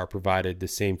generations are provided the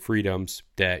same freedoms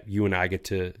that you and I get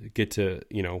to,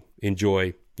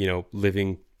 enjoy,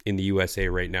 living in the USA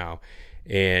right now.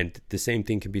 And the same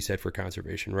thing can be said for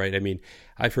conservation, right? I mean,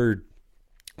 I've heard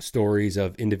stories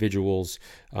of individuals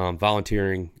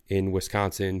volunteering in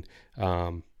Wisconsin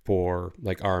for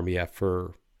like RMEF,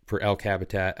 for elk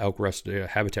habitat,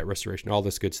 habitat restoration, all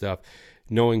this good stuff,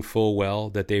 knowing full well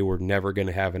that they were never going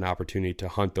to have an opportunity to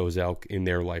hunt those elk in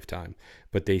their lifetime.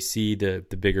 But they see the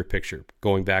bigger picture,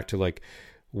 going back to like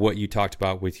what you talked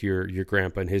about with your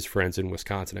grandpa and his friends in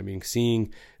Wisconsin. I mean,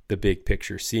 seeing the big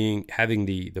picture, having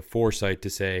the foresight to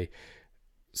say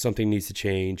something needs to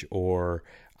change, or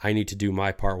I need to do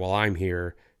my part while I'm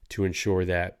here to ensure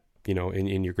that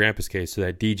in your grandpa's case, so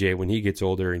that DJ, when he gets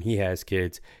older and he has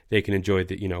kids, they can enjoy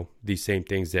these same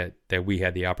things that we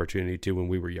had the opportunity to when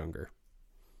we were younger.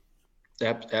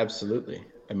 Absolutely.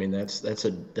 I mean, that's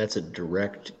a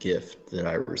direct gift that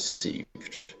I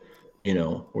received,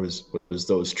 was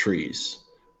those trees,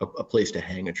 a place to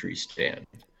hang a tree stand.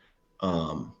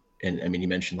 And I mean, you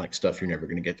mentioned like stuff you're never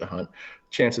going to get to hunt.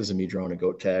 Chances of me drawing a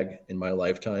goat tag in my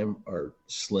lifetime are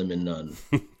slim and none.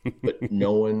 But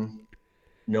knowing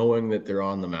that they're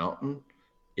on the mountain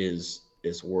is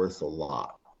worth a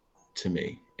lot to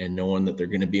me. And knowing that they're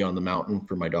going to be on the mountain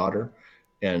for my daughter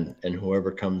and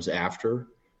whoever comes after,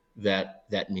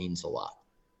 that means a lot.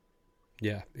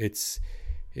 Yeah, it's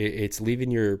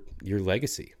leaving your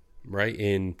legacy, right?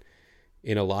 In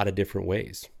a lot of different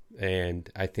ways. And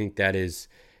I think that's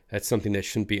something that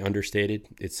shouldn't be understated.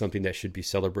 It's something that should be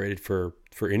celebrated for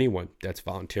anyone that's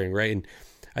volunteering, right? And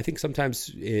I think sometimes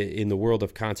in the world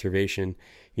of conservation,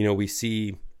 we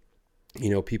see,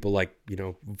 people like,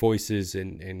 voices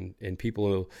and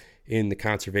people in the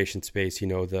conservation space,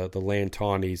 the Land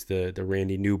Tawneys, the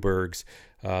Randy Newbergs,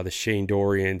 the Shane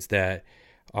Dorians, that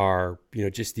are,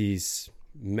 just these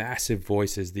massive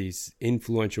voices, these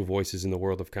influential voices in the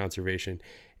world of conservation.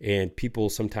 And people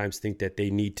sometimes think that they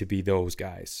need to be those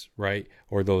guys, right?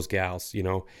 Or those gals,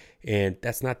 and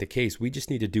that's not the case. We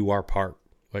just need to do our part.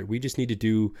 Like, we just need to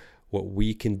do what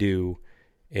we can do.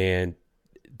 And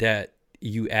that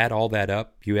you add all that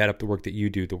up, you add up the work that you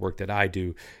do, the work that I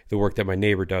do, the work that my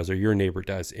neighbor does or your neighbor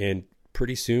does. And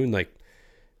pretty soon, like,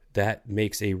 that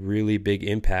makes a really big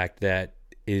impact that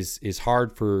is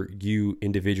hard for you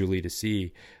individually to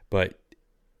see. But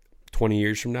 20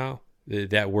 years from now,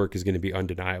 that work is going to be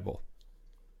undeniable.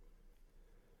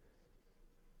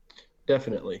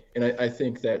 Definitely. And I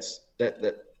think that's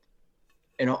that.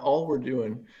 And all we're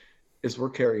doing is we're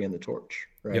carrying the torch,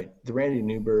 right? Yep. The Randy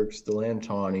Newbergs, the Land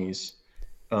Tawneys,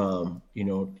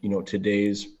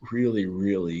 today's really,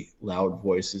 really loud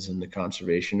voices in the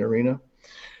conservation arena.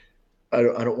 I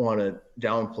don't want to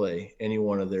downplay any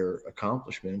one of their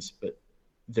accomplishments, but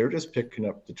they're just picking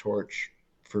up the torch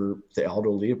for the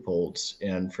Aldo Leopolds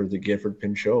and for the Gifford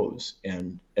Pinchots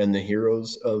and the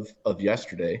heroes of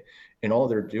yesterday. And all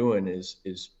they're doing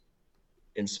is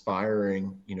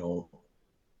inspiring,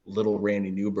 little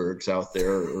Randy Newbergs out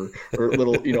there or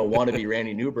little, wannabe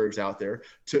Randy Newbergs out there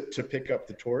to pick up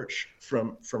the torch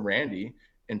from Randy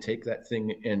and take that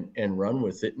thing and run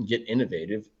with it and get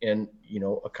innovative and,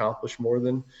 accomplish more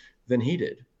than he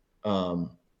did.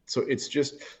 So it's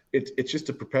just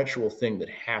a perpetual thing that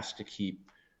has to keep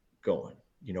going.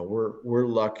 We're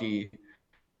lucky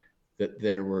that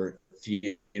there were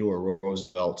Theodore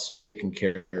Roosevelt's taking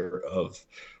care of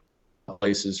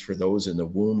places for those in the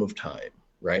womb of time,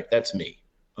 right? That's me.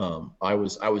 I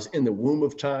was in the womb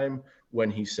of time when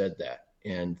he said that,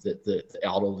 and that the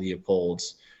Aldo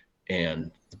Leopolds and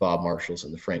the Bob Marshalls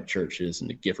and the Frank Churches and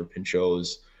the Gifford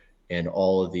Pinchots and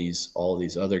all of these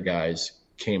other guys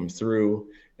came through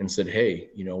and said, hey,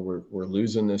 we're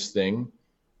losing this thing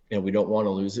and we don't want to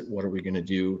lose it. What are we going to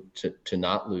do to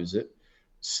not lose it?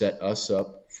 Set us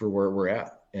up for where we're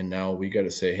at. And now we got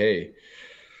to say, hey,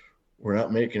 we're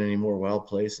not making any more wild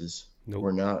places. Nope.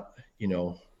 We're not,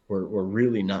 we're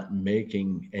really not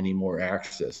making any more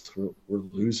access. We're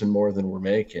losing more than we're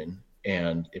making.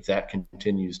 And if that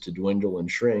continues to dwindle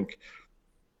and shrink,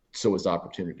 so is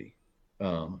opportunity.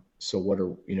 So what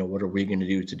are we going to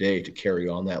do today to carry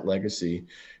on that legacy?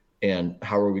 And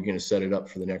how are we going to set it up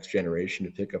for the next generation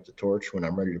to pick up the torch when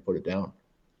I'm ready to put it down?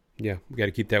 Yeah, we got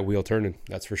to keep that wheel turning.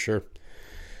 That's for sure.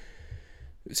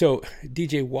 So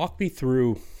DJ, walk me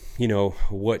through,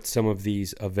 what some of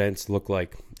these events look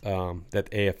like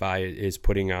that AFI is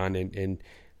putting on and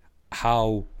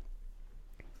how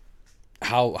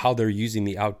they're using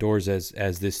the outdoors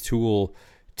as this tool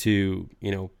to,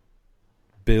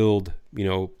 build,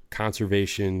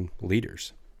 conservation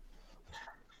leaders.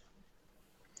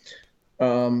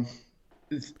 Through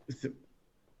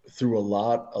a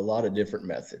lot of different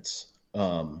methods.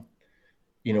 One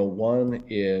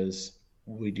is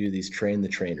we do these train the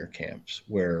trainer camps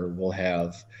where we'll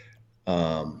have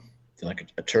like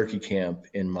a turkey camp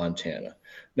in Montana.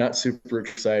 Not super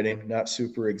exciting, not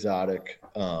super exotic.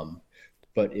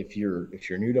 But if you're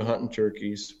new to hunting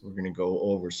turkeys, we're going to go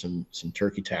over some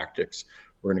turkey tactics.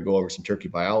 We're going to go over some turkey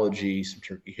biology, some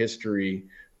turkey history.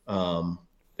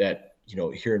 That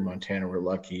here in Montana, we're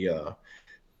lucky.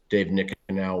 Dave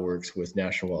Nickenow works with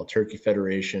National Wild Turkey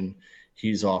Federation.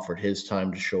 He's offered his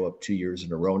time to show up 2 years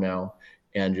in a row now,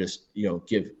 and just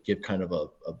give kind of a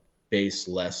base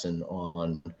lesson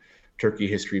on turkey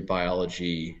history,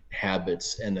 biology,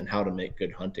 habits, and then how to make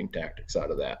good hunting tactics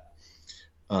out of that.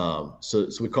 So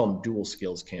we call them dual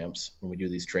skills camps when we do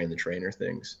these train the trainer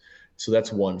things. So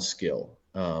that's one skill,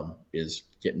 is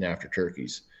getting after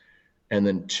turkeys. And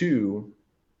then two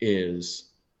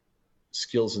is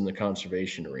skills in the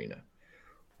conservation arena.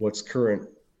 What's current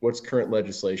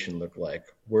legislation look like?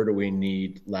 Where do we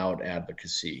need loud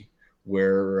advocacy?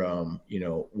 Where,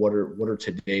 what are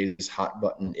today's hot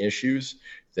button issues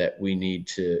that we need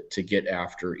to get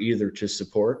after, either to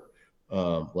support,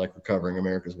 like Recovering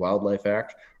America's Wildlife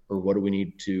Act, or what do we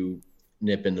need to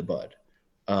nip in the bud?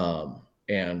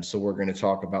 And so we're going to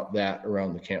talk about that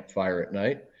around the campfire at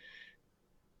night.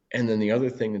 And then the other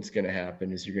thing that's going to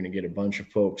happen is you're going to get a bunch of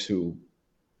folks who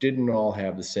didn't all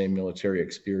have the same military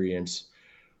experience,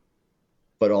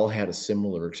 but all had a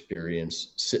similar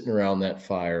experience sitting around that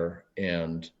fire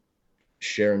and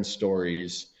sharing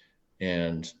stories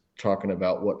and talking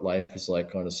about what life is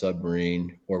like on a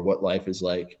submarine, or what life is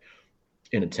like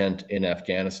in a tent in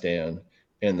Afghanistan,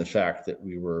 and the fact that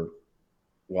we were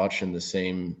watching the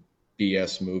same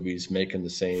BS movies, making the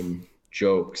same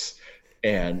jokes,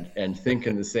 and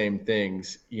thinking the same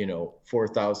things,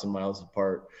 4,000 miles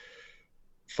apart,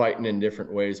 fighting in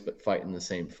different ways, but fighting the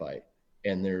same fight.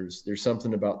 And there's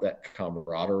something about that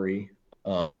camaraderie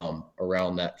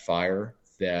around that fire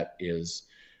that is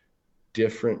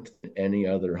different than any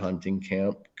other hunting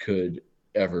camp could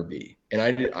ever be. And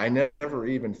I never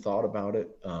even thought about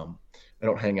it. I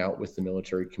don't hang out with the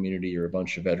military community or a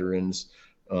bunch of veterans,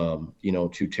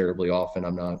 too terribly often.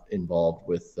 I'm not involved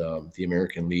with the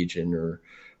American Legion or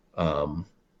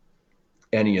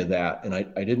any of that. And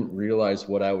I didn't realize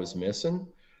what I was missing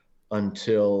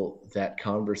until that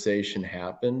conversation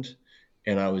happened,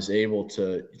 and I was able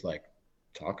to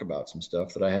talk about some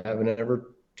stuff that I haven't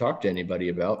ever talked to anybody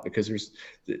about, because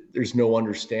there's no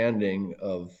understanding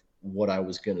of what I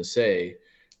was going to say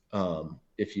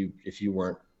if you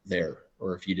weren't there,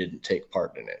 or if you didn't take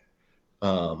part in it.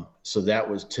 So that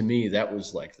was, to me, that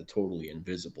was like the totally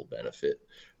invisible benefit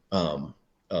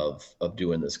of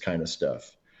doing this kind of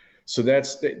stuff. So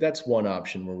that's one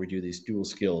option where we do these dual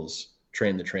skills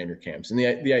train the trainer camps. And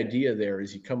the idea there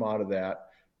is you come out of that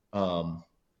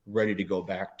ready to go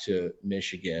back to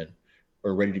Michigan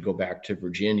or ready to go back to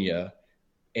Virginia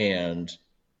and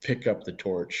pick up the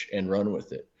torch and run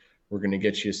with it. We're going to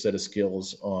get you a set of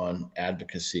skills on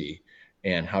advocacy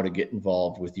and how to get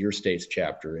involved with your state's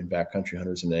chapter in Backcountry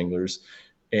Hunters and Anglers.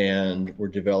 And we're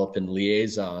developing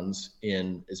liaisons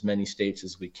in as many states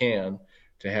as we can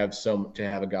to have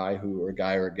a guy or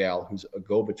a gal who's a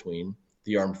go-between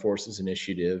the Armed Forces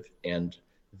Initiative and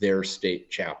their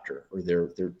state chapter, or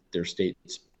their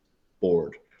state's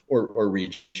board or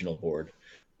regional board,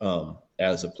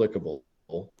 as applicable,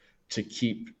 to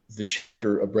keep the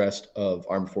chapter abreast of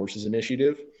Armed Forces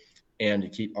Initiative and to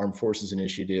keep Armed Forces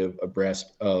Initiative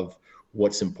abreast of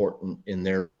what's important in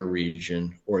their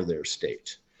region or their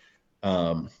state.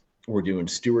 We're doing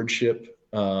stewardship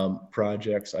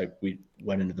projects. We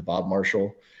went into the Bob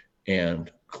Marshall and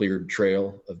cleared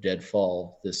trail of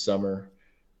deadfall this summer.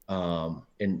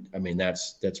 And I mean,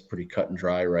 that's pretty cut and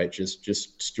dry, right?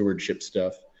 Just stewardship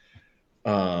stuff.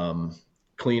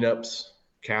 Cleanups,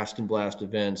 cast and blast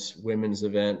events, women's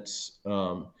events,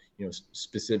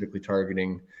 specifically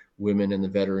targeting women in the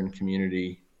veteran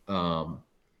community.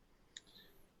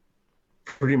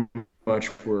 Pretty much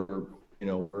our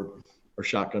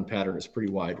shotgun pattern is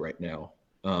pretty wide right now.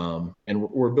 And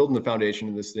we're building the foundation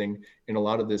of this thing. And a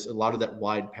lot of that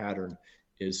wide pattern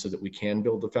is so that we can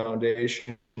build the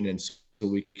foundation and so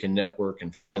we can network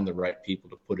and find the right people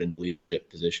to put in leadership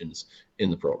positions in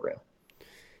the program.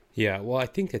 Yeah, well, I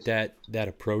think that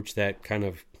approach, that kind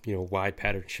of, wide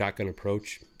pattern shotgun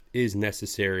approach is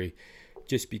necessary,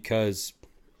 just because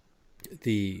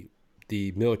the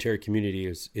military community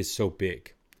is so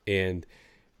big, and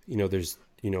there's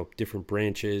different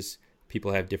branches,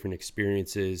 people have different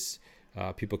experiences,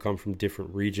 people come from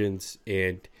different regions,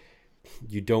 and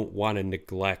you don't want to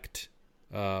neglect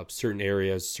certain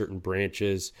areas, certain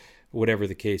branches, whatever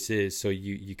the case is. So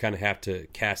you kind of have to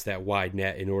cast that wide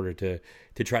net in order to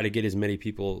try to get as many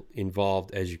people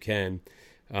involved as you can.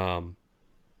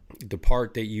 The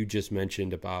part that you just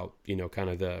mentioned about, kind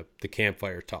of the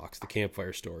campfire talks, the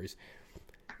campfire stories,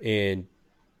 and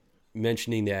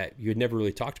mentioning that you had never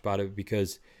really talked about it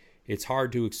because it's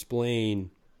hard to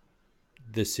explain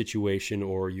the situation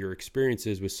or your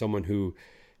experiences with someone who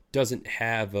doesn't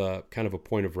have a kind of a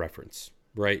point of reference,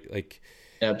 right? Like,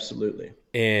 absolutely.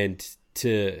 And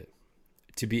to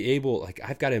be able,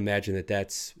 I've got to imagine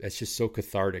that's just so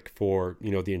cathartic for,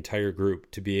 the entire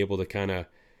group to be able to kind of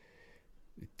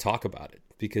talk about it,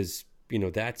 because,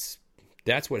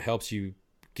 that's what helps you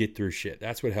get through shit.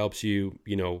 That's what helps you,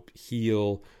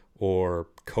 heal or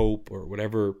cope or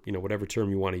whatever, whatever term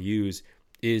you want to use,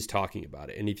 is talking about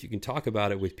it. And if you can talk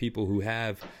about it with people who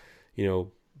have,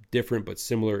 different but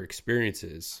similar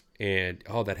experiences, and,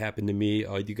 oh, that happened to me,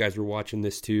 oh, you guys were watching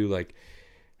this too. Like,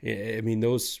 I mean,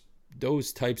 those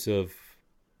types of,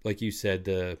 like you said,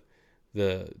 the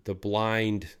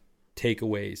blind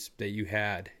takeaways that you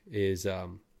had is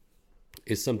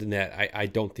something that I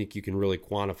don't think you can really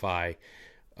quantify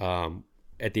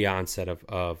at the onset of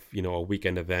a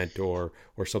weekend event or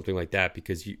something like that,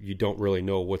 because you don't really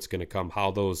know what's going to come,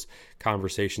 how those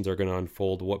conversations are going to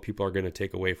unfold, what people are going to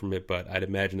take away from it. But I'd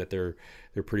imagine that they're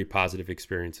pretty positive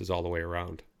experiences all the way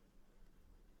around.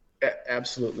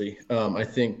 Absolutely. I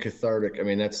think cathartic, I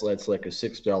mean, that's like a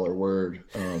 $6 word.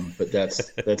 But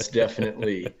that's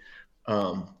definitely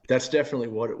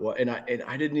what it was. And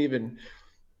I didn't even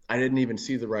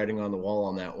see the writing on the wall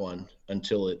on that one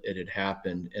until it had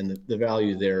happened. And the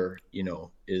value there,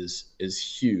 is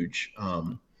huge.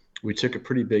 We took a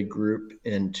pretty big group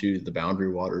into the Boundary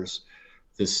Waters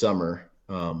this summer,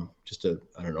 just a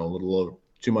little over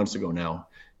 2 months ago now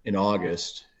in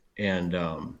August. And,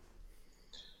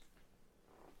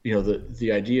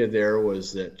 the idea there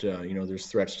was that, there's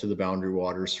threats to the Boundary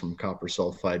Waters from copper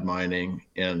sulfide mining,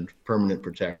 and permanent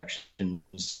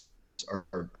protections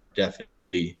are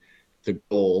definitely the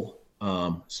goal.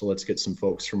 So let's get some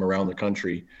folks from around the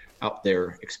country out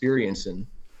there experiencing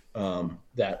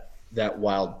that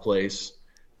wild place,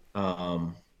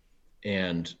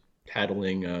 and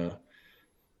paddling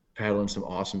some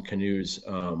awesome canoes.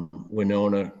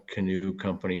 Winona Canoe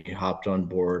Company hopped on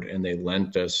board, and they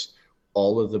lent us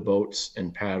all of the boats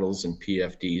and paddles and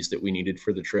PFDs that we needed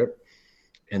for the trip.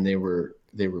 And they were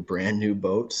brand new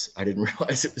boats. I didn't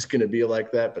realize it was going to be like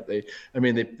that, but they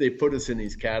put us in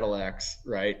these Cadillacs,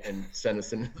 right, and sent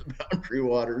us into the Boundary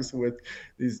Waters with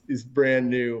these brand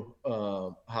new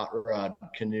hot rod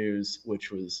canoes,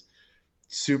 which was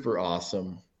super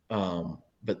awesome.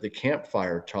 But the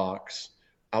campfire talks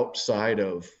outside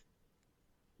of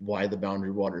why the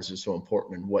Boundary Waters is so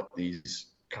important and what these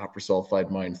copper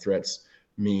sulfide mine threats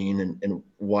mean, and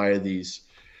why these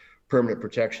permanent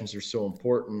protections are so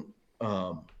important.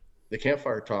 The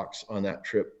campfire talks on that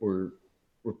trip were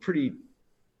pretty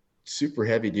super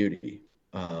heavy duty,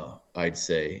 I'd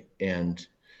say. And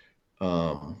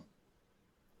the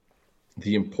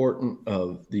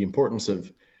importance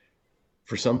of,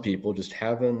 for some people, just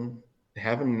having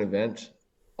an event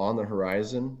on the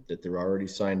horizon that they're already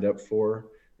signed up for.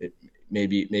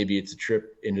 Maybe it's a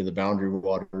trip into the Boundary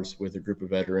Waters with a group of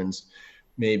veterans.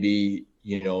 Maybe,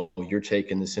 you're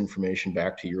taking this information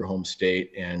back to your home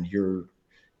state, and you're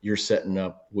setting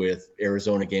up with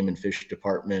Arizona Game and Fish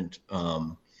Department.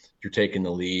 You're taking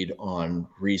the lead on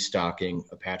restocking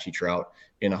Apache trout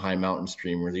in a high mountain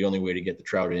stream, where the only way to get the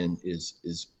trout in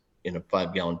is in a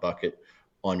 5-gallon bucket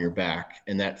on your back.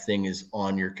 And that thing is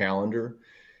on your calendar.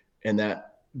 And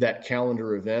that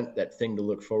calendar event, that thing to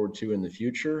look forward to in the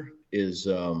future, is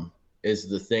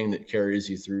the thing that carries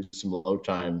you through some low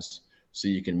times, so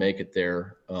you can make it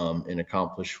there and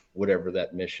accomplish whatever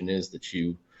that mission is that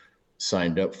you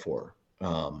signed up for.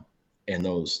 And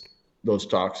those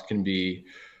talks can be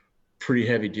pretty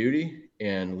heavy duty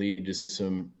and lead to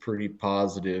some pretty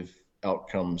positive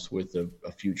outcomes with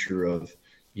a future of,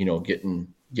 getting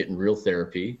real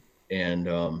therapy and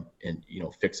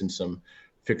fixing some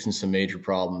major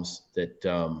problems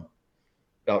that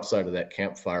outside of that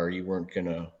campfire, you weren't going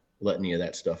to let any of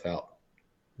that stuff out.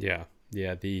 Yeah.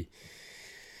 I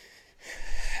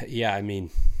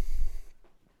mean,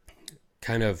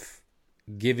 kind of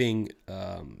giving,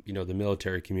 the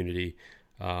military community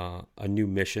a new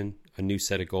mission, a new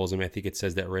set of goals. I mean, I think it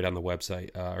says that right on the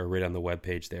website or right on the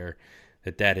webpage there,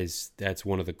 that's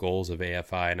one of the goals of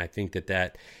AFI. And I think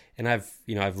that, and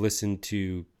I've listened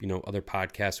to, other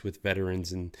podcasts with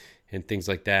veterans and things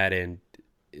like that. And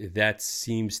that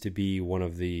seems to be one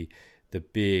of the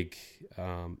big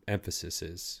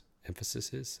emphases. I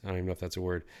don't even know if that's a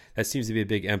word. That seems to be a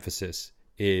big emphasis,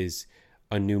 is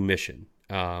a new mission.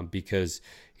 Because,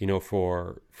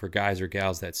 for guys or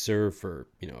gals that serve for,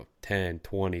 10,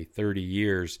 20, 30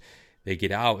 years, they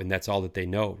get out and that's all that they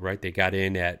know, right? They got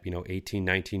in at, 18,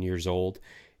 19 years old,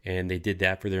 and they did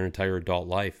that for their entire adult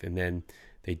life. And then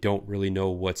they don't really know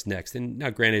what's next. And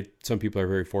now, granted, some people are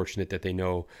very fortunate that they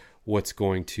know what's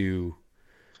going to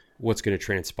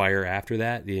transpire after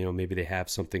that. Maybe they have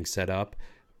something set up,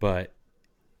 but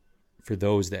for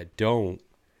those that don't,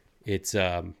 it's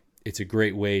a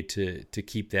great way to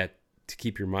keep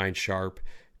your mind sharp,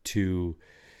 to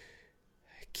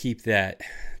keep that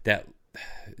I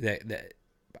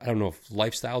don't know if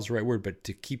lifestyle is the right word, but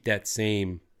to keep that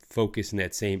same focus and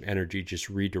that same energy just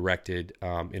redirected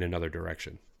in another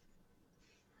direction.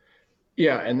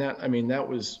 Yeah. And that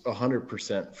was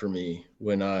 100% for me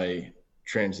when I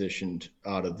transitioned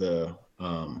out of the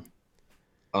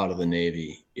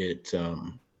Navy.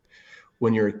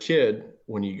 When you're a kid,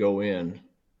 when you go in,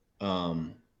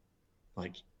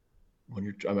 like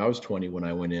I was 20 when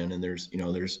I went in, and there's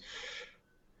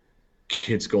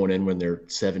kids going in when they're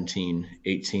 17,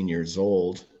 18 years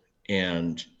old,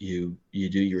 and you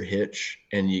do your hitch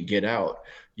and you get out.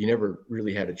 You never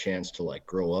really had a chance to like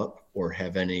grow up or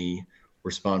have any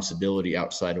responsibility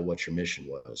outside of what your mission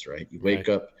was, right? You wake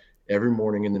up every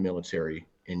morning in the military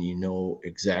and you know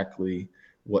exactly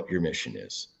what your mission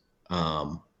is.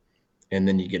 And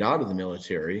then you get out of the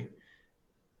military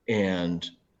and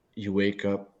you wake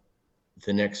up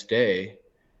the next day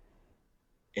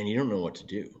and you don't know what to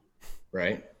do,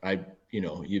 right? I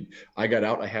got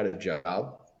out, I had a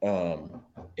job,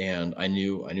 and I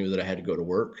knew that I had to go to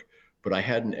work, but I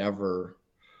hadn't ever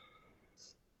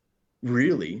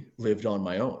really lived on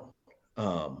my own.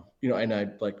 And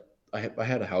I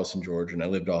had a house in Georgia and I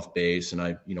lived off base, and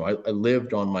I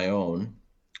lived on my own,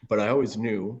 but I always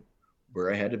knew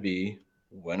where I had to be,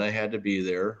 when I had to be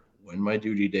there, when my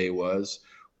duty day was,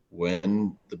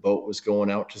 when the boat was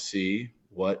going out to sea,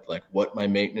 what my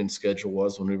maintenance schedule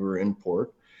was when we were in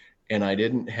port. And I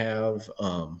didn't have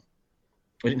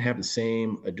the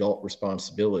same adult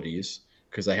responsibilities,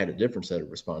 because I had a different set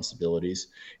of responsibilities,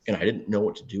 and I didn't know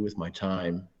what to do with my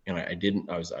time. And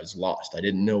I was lost. I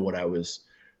didn't know what I was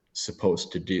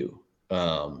supposed to do.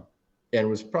 And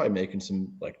was probably making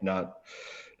some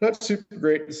not super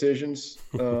great decisions,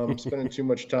 spending too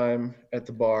much time at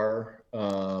the bar,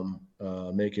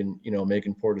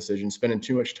 making poor decisions, spending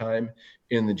too much time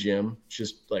in the gym,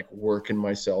 just like working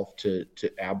myself to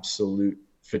absolute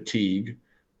fatigue.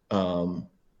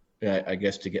 I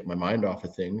guess to get my mind off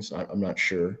of things, I'm not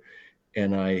sure.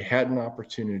 And I had an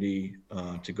opportunity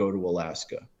to go to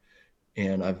Alaska,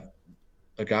 and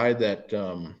a guy that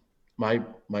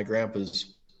my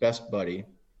grandpa's best buddy,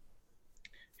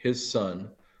 his son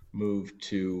moved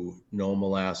to Nome,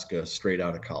 Alaska, straight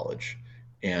out of college.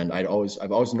 And I've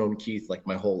always known Keith like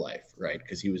my whole life, right?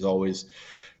 Because he was always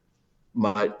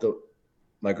my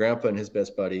grandpa and his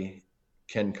best buddy,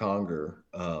 Ken Conger.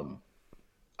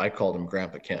 I called him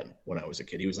Grandpa Ken when I was a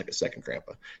kid. He was like a second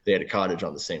grandpa. They had a cottage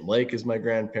on the same lake as my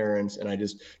grandparents, and I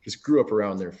just grew up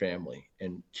around their family.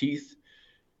 And Keith,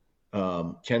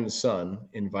 Ken's son,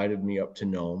 invited me up to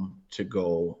Nome to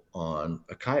go on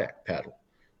a kayak paddle.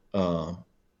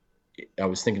 I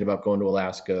was thinking about going to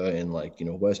Alaska, and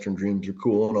Western dreams are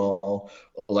cool and all,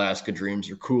 Alaska dreams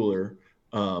are cooler.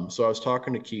 So I was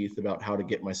talking to Keith about how to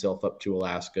get myself up to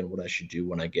Alaska and what I should do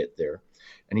when I get there.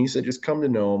 And he said, just come to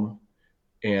Nome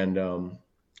and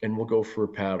we'll go for a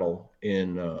paddle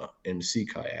in sea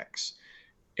kayaks.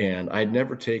 And I'd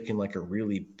never taken like a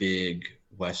really big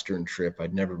Western trip.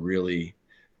 I'd never really,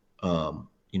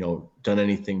 done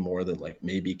anything more than like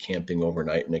maybe camping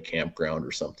overnight in a campground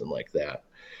or something like that.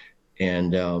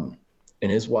 And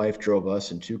his wife drove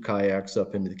us in 2 kayaks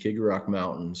up into the Kigurak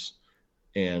Mountains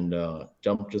and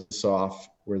dumped us off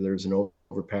where there's an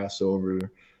overpass over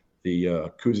the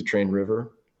Cousitrain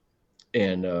River,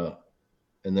 and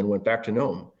then went back to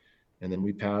Nome. And then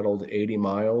we paddled 80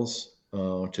 miles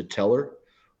to Teller,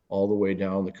 all the way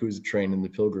down the Cousitrain and the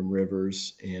Pilgrim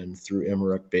Rivers and through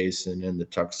Emmerich Basin and the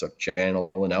Tucksuck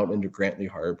Channel and out into Grantley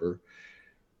Harbor.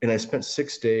 And I spent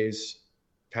 6 days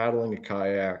paddling a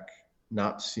kayak,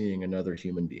 not seeing another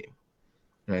human being.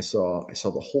 And I saw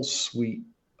the whole suite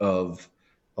of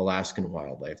Alaskan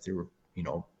wildlife. There were,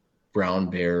 brown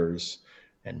bears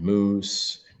and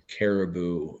moose and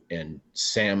caribou and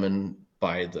salmon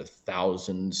by the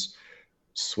thousands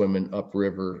swimming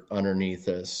upriver underneath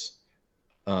us,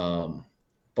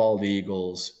 bald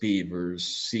eagles, beavers,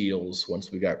 seals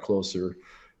once we got closer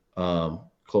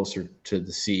to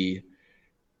the sea.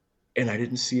 And I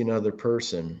didn't see another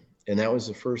person. And that was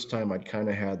the first time I'd kind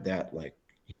of had that,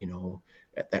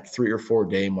 at that 3 or 4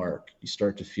 day mark, you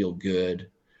start to feel good.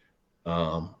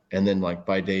 And then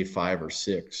by day 5 or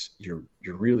 6, you're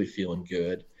really feeling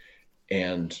good.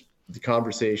 And the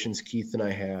conversations Keith and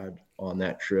I had on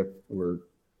that trip were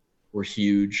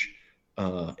huge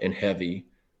and heavy.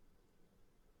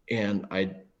 And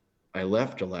I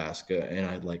left Alaska, and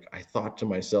I thought to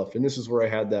myself, and this is where I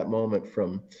had that moment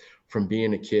from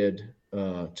being a kid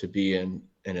to being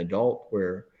an adult,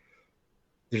 where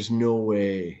there's no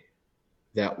way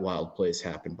that wild place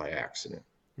happened by accident.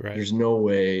 Right. There's no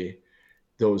way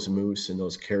those moose and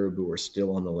those caribou are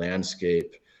still on the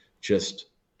landscape just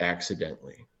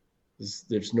accidentally.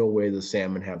 There's no way the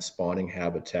salmon have spawning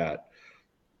habitat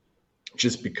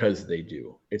just because they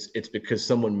do. It's because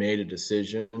someone made a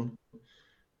decision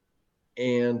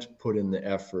and put in the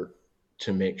effort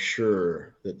to make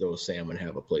sure that those salmon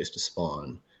have a place to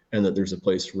spawn and that there's a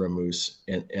place for a moose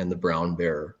and the brown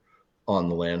bear on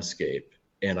the landscape.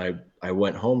 And I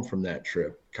went home from that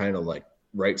trip kind of like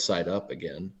right side up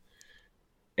again,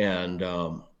 and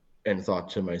thought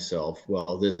to myself,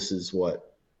 well, this is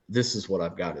what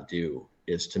I've got to do,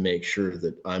 is to make sure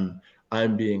that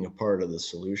I'm being a part of the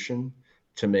solution,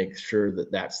 to make sure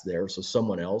that that's there so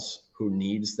someone else who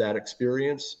needs that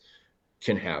experience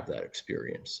can have that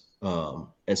experience.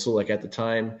 And so like at the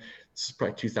time, this is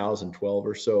probably 2012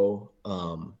 or so,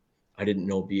 I didn't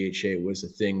know BHA was a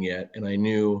thing yet, and I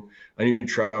knew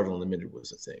Trout Unlimited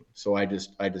was a thing. So I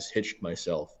just hitched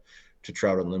myself to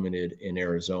Trout Unlimited in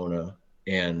Arizona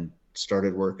and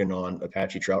started working on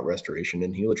Apache trout restoration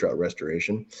and Gila trout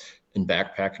restoration and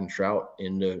backpacking trout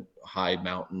into high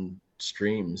mountain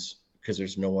streams, because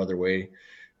there's no other way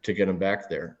to get them back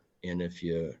there. And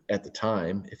at the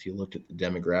time, if you looked at the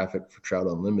demographic for Trout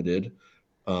Unlimited,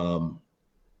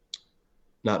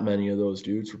 not many of those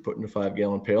dudes were putting a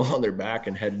 5-gallon pail on their back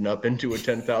and heading up into a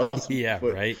 10,000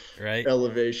 foot right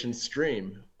elevation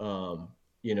stream. So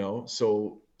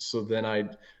then I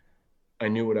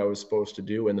knew what I was supposed to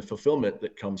do, and the fulfillment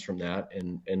that comes from that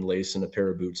and lacing a pair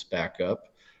of boots back up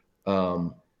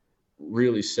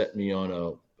really set me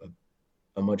on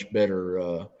a much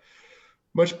better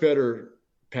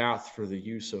path for the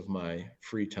use of my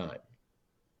free time.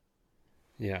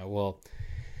 Yeah, well,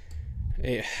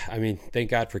 I mean,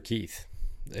 thank God for Keith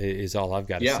is all I've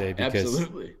got to say, because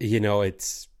absolutely.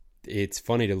 It's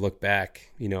funny to look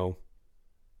back,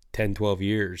 10, 12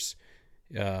 years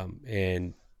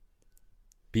and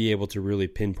be able to really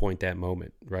pinpoint that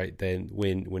moment, right? Then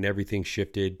when everything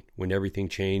shifted, when everything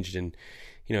changed, and,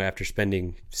 after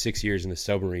spending 6 years in the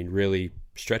submarine, really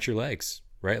stretch your legs,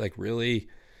 right? Like really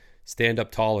stand up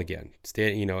tall again,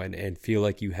 and feel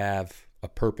like you have a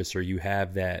purpose, or you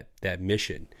have that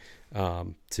mission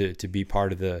to be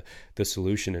part of the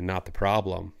solution and not the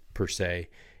problem per se.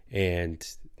 And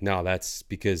no, that's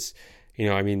because,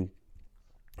 you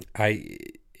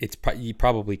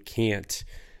probably can't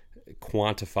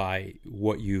quantify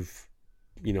what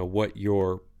what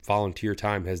your volunteer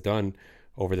time has done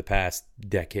over the past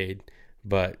decade.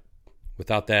 But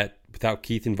without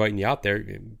Keith inviting you out there,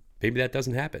 maybe that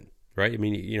doesn't happen, right? I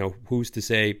mean, who's to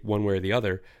say one way or the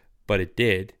other, but it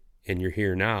did, and you're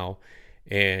here now.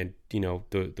 And,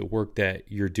 the work that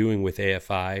you're doing with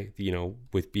AFI,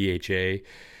 with BHA,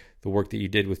 the work that you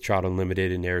did with Trout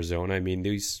Unlimited in Arizona, I mean,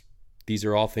 these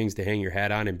are all things to hang your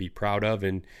hat on and be proud of.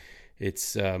 And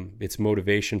it's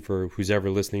motivation for who's ever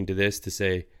listening to this to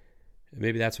say,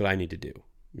 maybe that's what I need to do.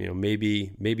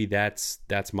 Maybe that's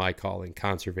my calling,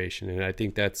 conservation. And I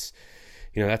think that's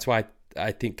why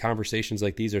I think conversations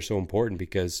like these are so important,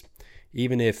 because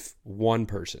even if one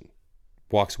person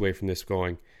walks away from this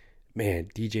going, man,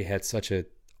 DJ had such an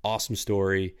awesome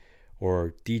story,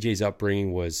 or DJ's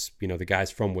upbringing was, the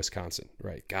guy's from Wisconsin,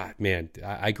 right? God, man,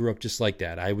 I grew up just like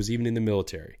that. I was even in the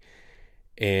military.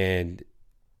 And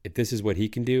if this is what he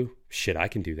can do, shit, I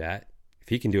can do that. If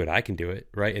he can do it, I can do it,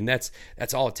 right? And that's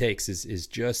all it takes is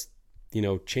just,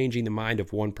 changing the mind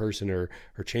of one person or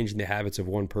changing the habits of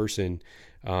one person.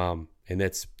 And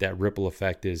that ripple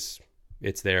effect it's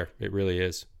there. It really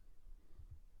is.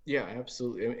 Yeah,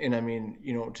 absolutely. And I mean,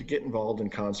 to get involved in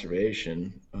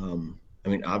conservation,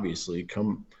 obviously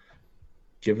come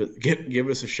give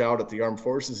us a shout at the Armed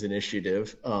Forces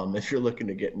Initiative. If you're looking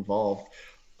to get involved,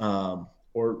 or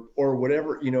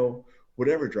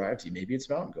whatever drives you. Maybe it's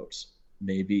mountain goats,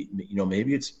 maybe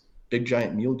it's big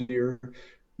giant mule deer,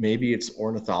 maybe it's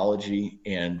ornithology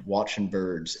and watching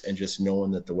birds and just knowing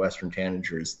that the Western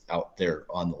tanager is out there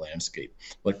on the landscape.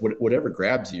 Like whatever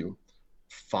grabs you,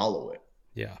 follow it.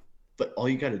 Yeah. But all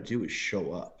you got to do is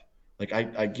show up. Like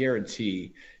I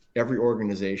guarantee every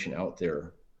organization out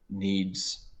there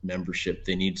needs membership.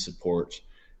 They need support,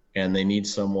 and they need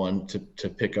someone to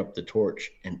pick up the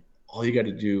torch. And all you got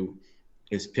to do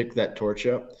is pick that torch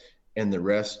up, and the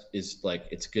rest is like,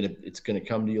 it's going to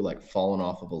come to you like falling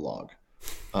off of a log.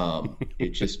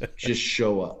 It just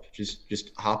show up,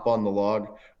 just hop on the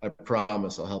log. I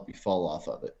promise I'll help you fall off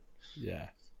of it. Yeah.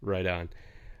 Right on.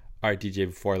 All right, DJ,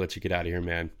 before I let you get out of here,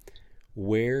 man,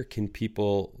 where can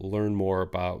people learn more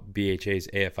about BHA's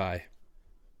AFI?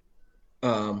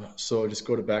 So just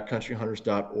go to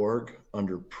backcountryhunters.org.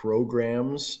 Under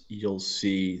programs, you'll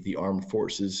see the Armed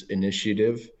Forces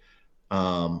Initiative.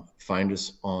 Find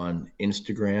us on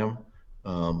Instagram,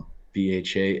 BHA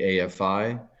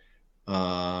AFI.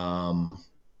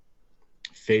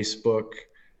 Facebook,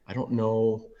 I don't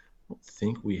know don't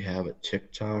think we have a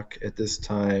TikTok at this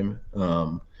time. I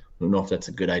don't know if that's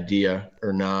a good idea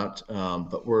or not,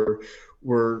 but we're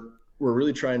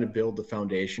really trying to build the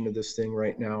foundation of this thing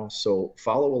right now. So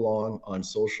follow along on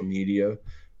social media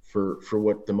for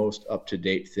what the most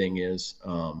up-to-date thing is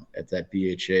at that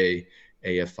BHA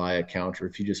AFI account, or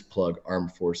if you just plug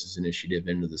Armed Forces Initiative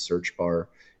into the search bar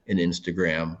in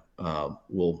Instagram,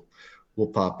 we'll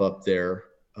pop up there.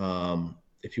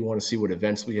 If you want to see what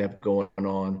events we have going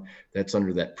on, that's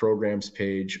under that programs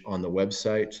page on the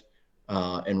website.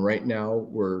 And right now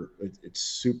it's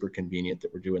super convenient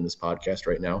that we're doing this podcast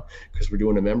right now because we're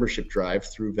doing a membership drive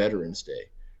through Veterans Day.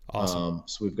 Awesome.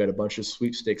 So we've got a bunch of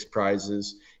sweepstakes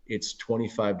prizes. It's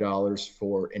 $25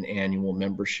 for an annual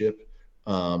membership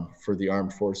for the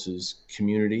Armed Forces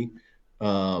community.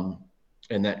 And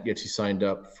that gets you signed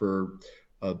up for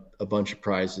a bunch of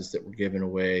prizes that we're giving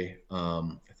away.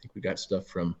 I think we got stuff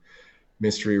from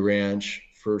Mystery Ranch,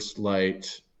 First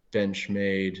Light,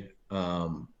 Benchmade.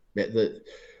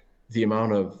 The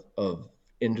amount of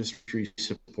industry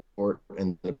support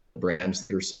and the brands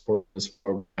that are supporting this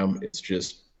program, it's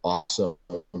just awesome.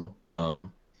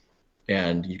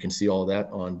 And you can see all of that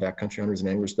on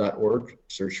backcountryhuntersandanglers.org.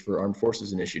 Search for Armed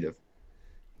Forces Initiative.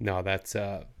 No, that's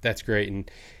great.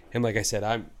 And like I said,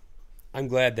 I'm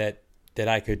glad that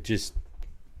I could just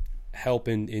help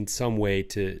in some way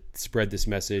to spread this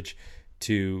message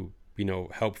to,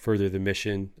 help further the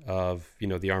mission of,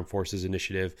 the Armed Forces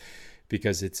Initiative,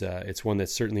 because it's one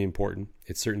that's certainly important.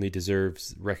 It certainly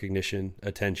deserves recognition,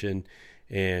 attention,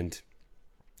 and,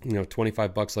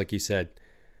 $25, like you said,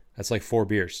 that's like 4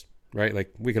 beers, right?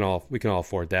 Like we can all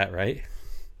afford that, right?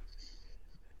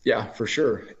 Yeah, for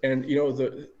sure. And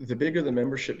the bigger the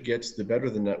membership gets, the better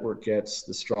the network gets,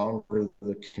 the stronger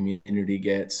the community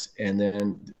gets, and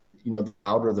then the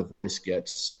louder the voice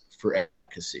gets for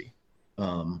advocacy.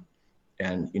 And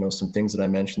some things that I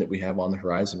mentioned that we have on the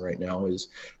horizon right now is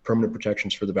permanent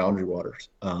protections for the boundary waters.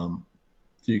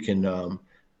 You can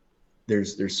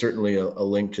there's certainly a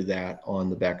link to that on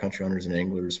the Backcountry Hunters and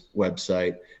Anglers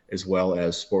website, as well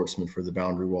as Sportsmen for the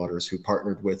Boundary Waters, who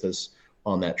partnered with us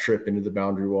on that trip into the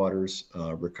boundary waters.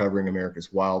 Recovering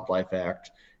America's Wildlife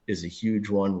Act is a huge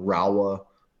one. RAWA,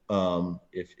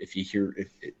 if you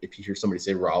hear somebody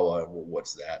say RAWA, well,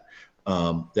 what's that?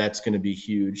 That's going to be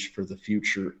huge for the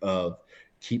future of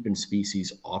keeping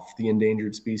species off the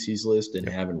endangered species list and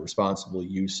having responsible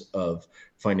use of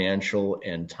financial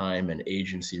and time and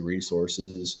agency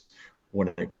resources when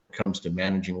it comes to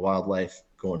managing wildlife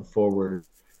going forward.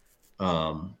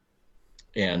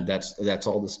 And that's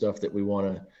all the stuff that we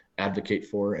want to advocate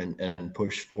for and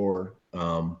push for,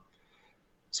 so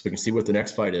we can see what the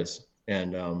next fight is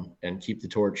and keep the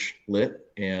torch lit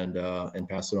and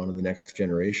pass it on to the next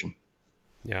generation.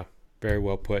 Yeah, very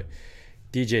well put.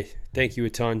 DJ, thank you a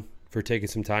ton for taking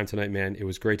some time tonight, man. It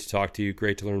was great to talk to you.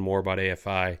 Great to learn more about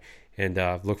AFI, and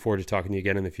look forward to talking to you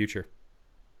again in the future.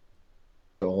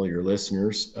 All your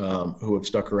listeners who have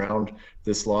stuck around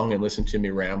this long and listened to me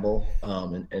ramble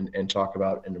and talk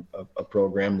about a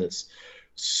program that's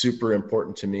super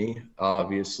important to me,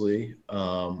 obviously,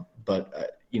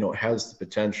 but has the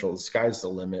potential. The sky's the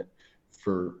limit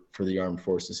for the Armed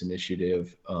Forces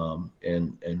Initiative,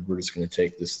 and we're just going to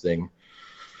take this thing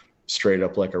straight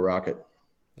up like a rocket.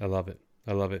 I love it.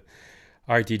 All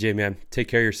right, DJ, man, take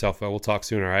care of yourself. We'll talk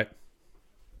soon. All right.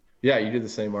 Yeah, you do the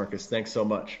same, Marcus. Thanks so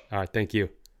much. All right, thank you.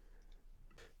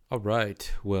 All right.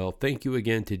 Well, thank you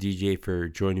again to DJ for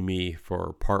joining me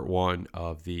for part 1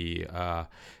 of the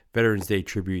Veterans Day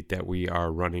tribute that we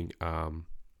are running.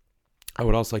 I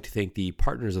would also like to thank the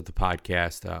partners of the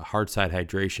podcast, Hardside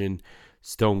Hydration,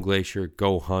 Stone Glacier,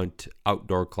 Go Hunt,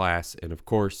 Outdoor Class, and of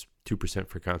course, 2%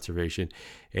 for Conservation.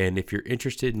 And if you're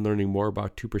interested in learning more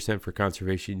about 2% for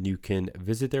Conservation, you can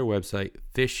visit their website,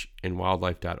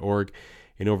 fishandwildlife.org.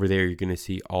 And over there, you're going to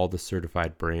see all the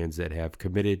certified brands that have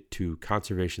committed to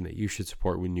conservation that you should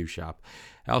support when you shop.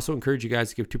 I also encourage you guys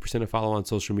to give 2% a follow on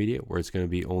social media, where it's going to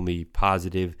be only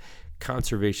positive,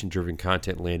 conservation-driven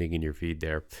content landing in your feed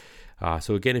there.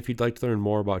 So again, if you'd like to learn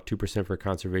more about 2% for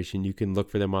Conservation, you can look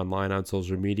for them online on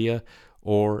social media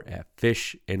or at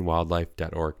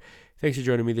fishandwildlife.org. Thanks for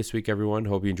joining me this week, everyone.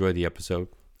 Hope you enjoyed the episode.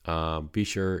 Be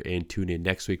sure and tune in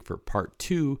next week for part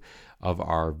 2 of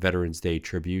our Veterans Day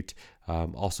tribute.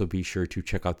 Also be sure to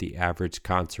check out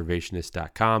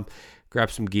theaverageconservationist.com.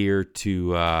 Grab some gear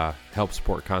to help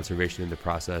support conservation in the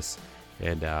process.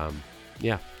 And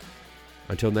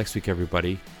until next week,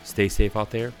 everybody, stay safe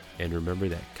out there. And remember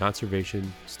that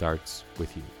conservation starts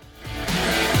with you.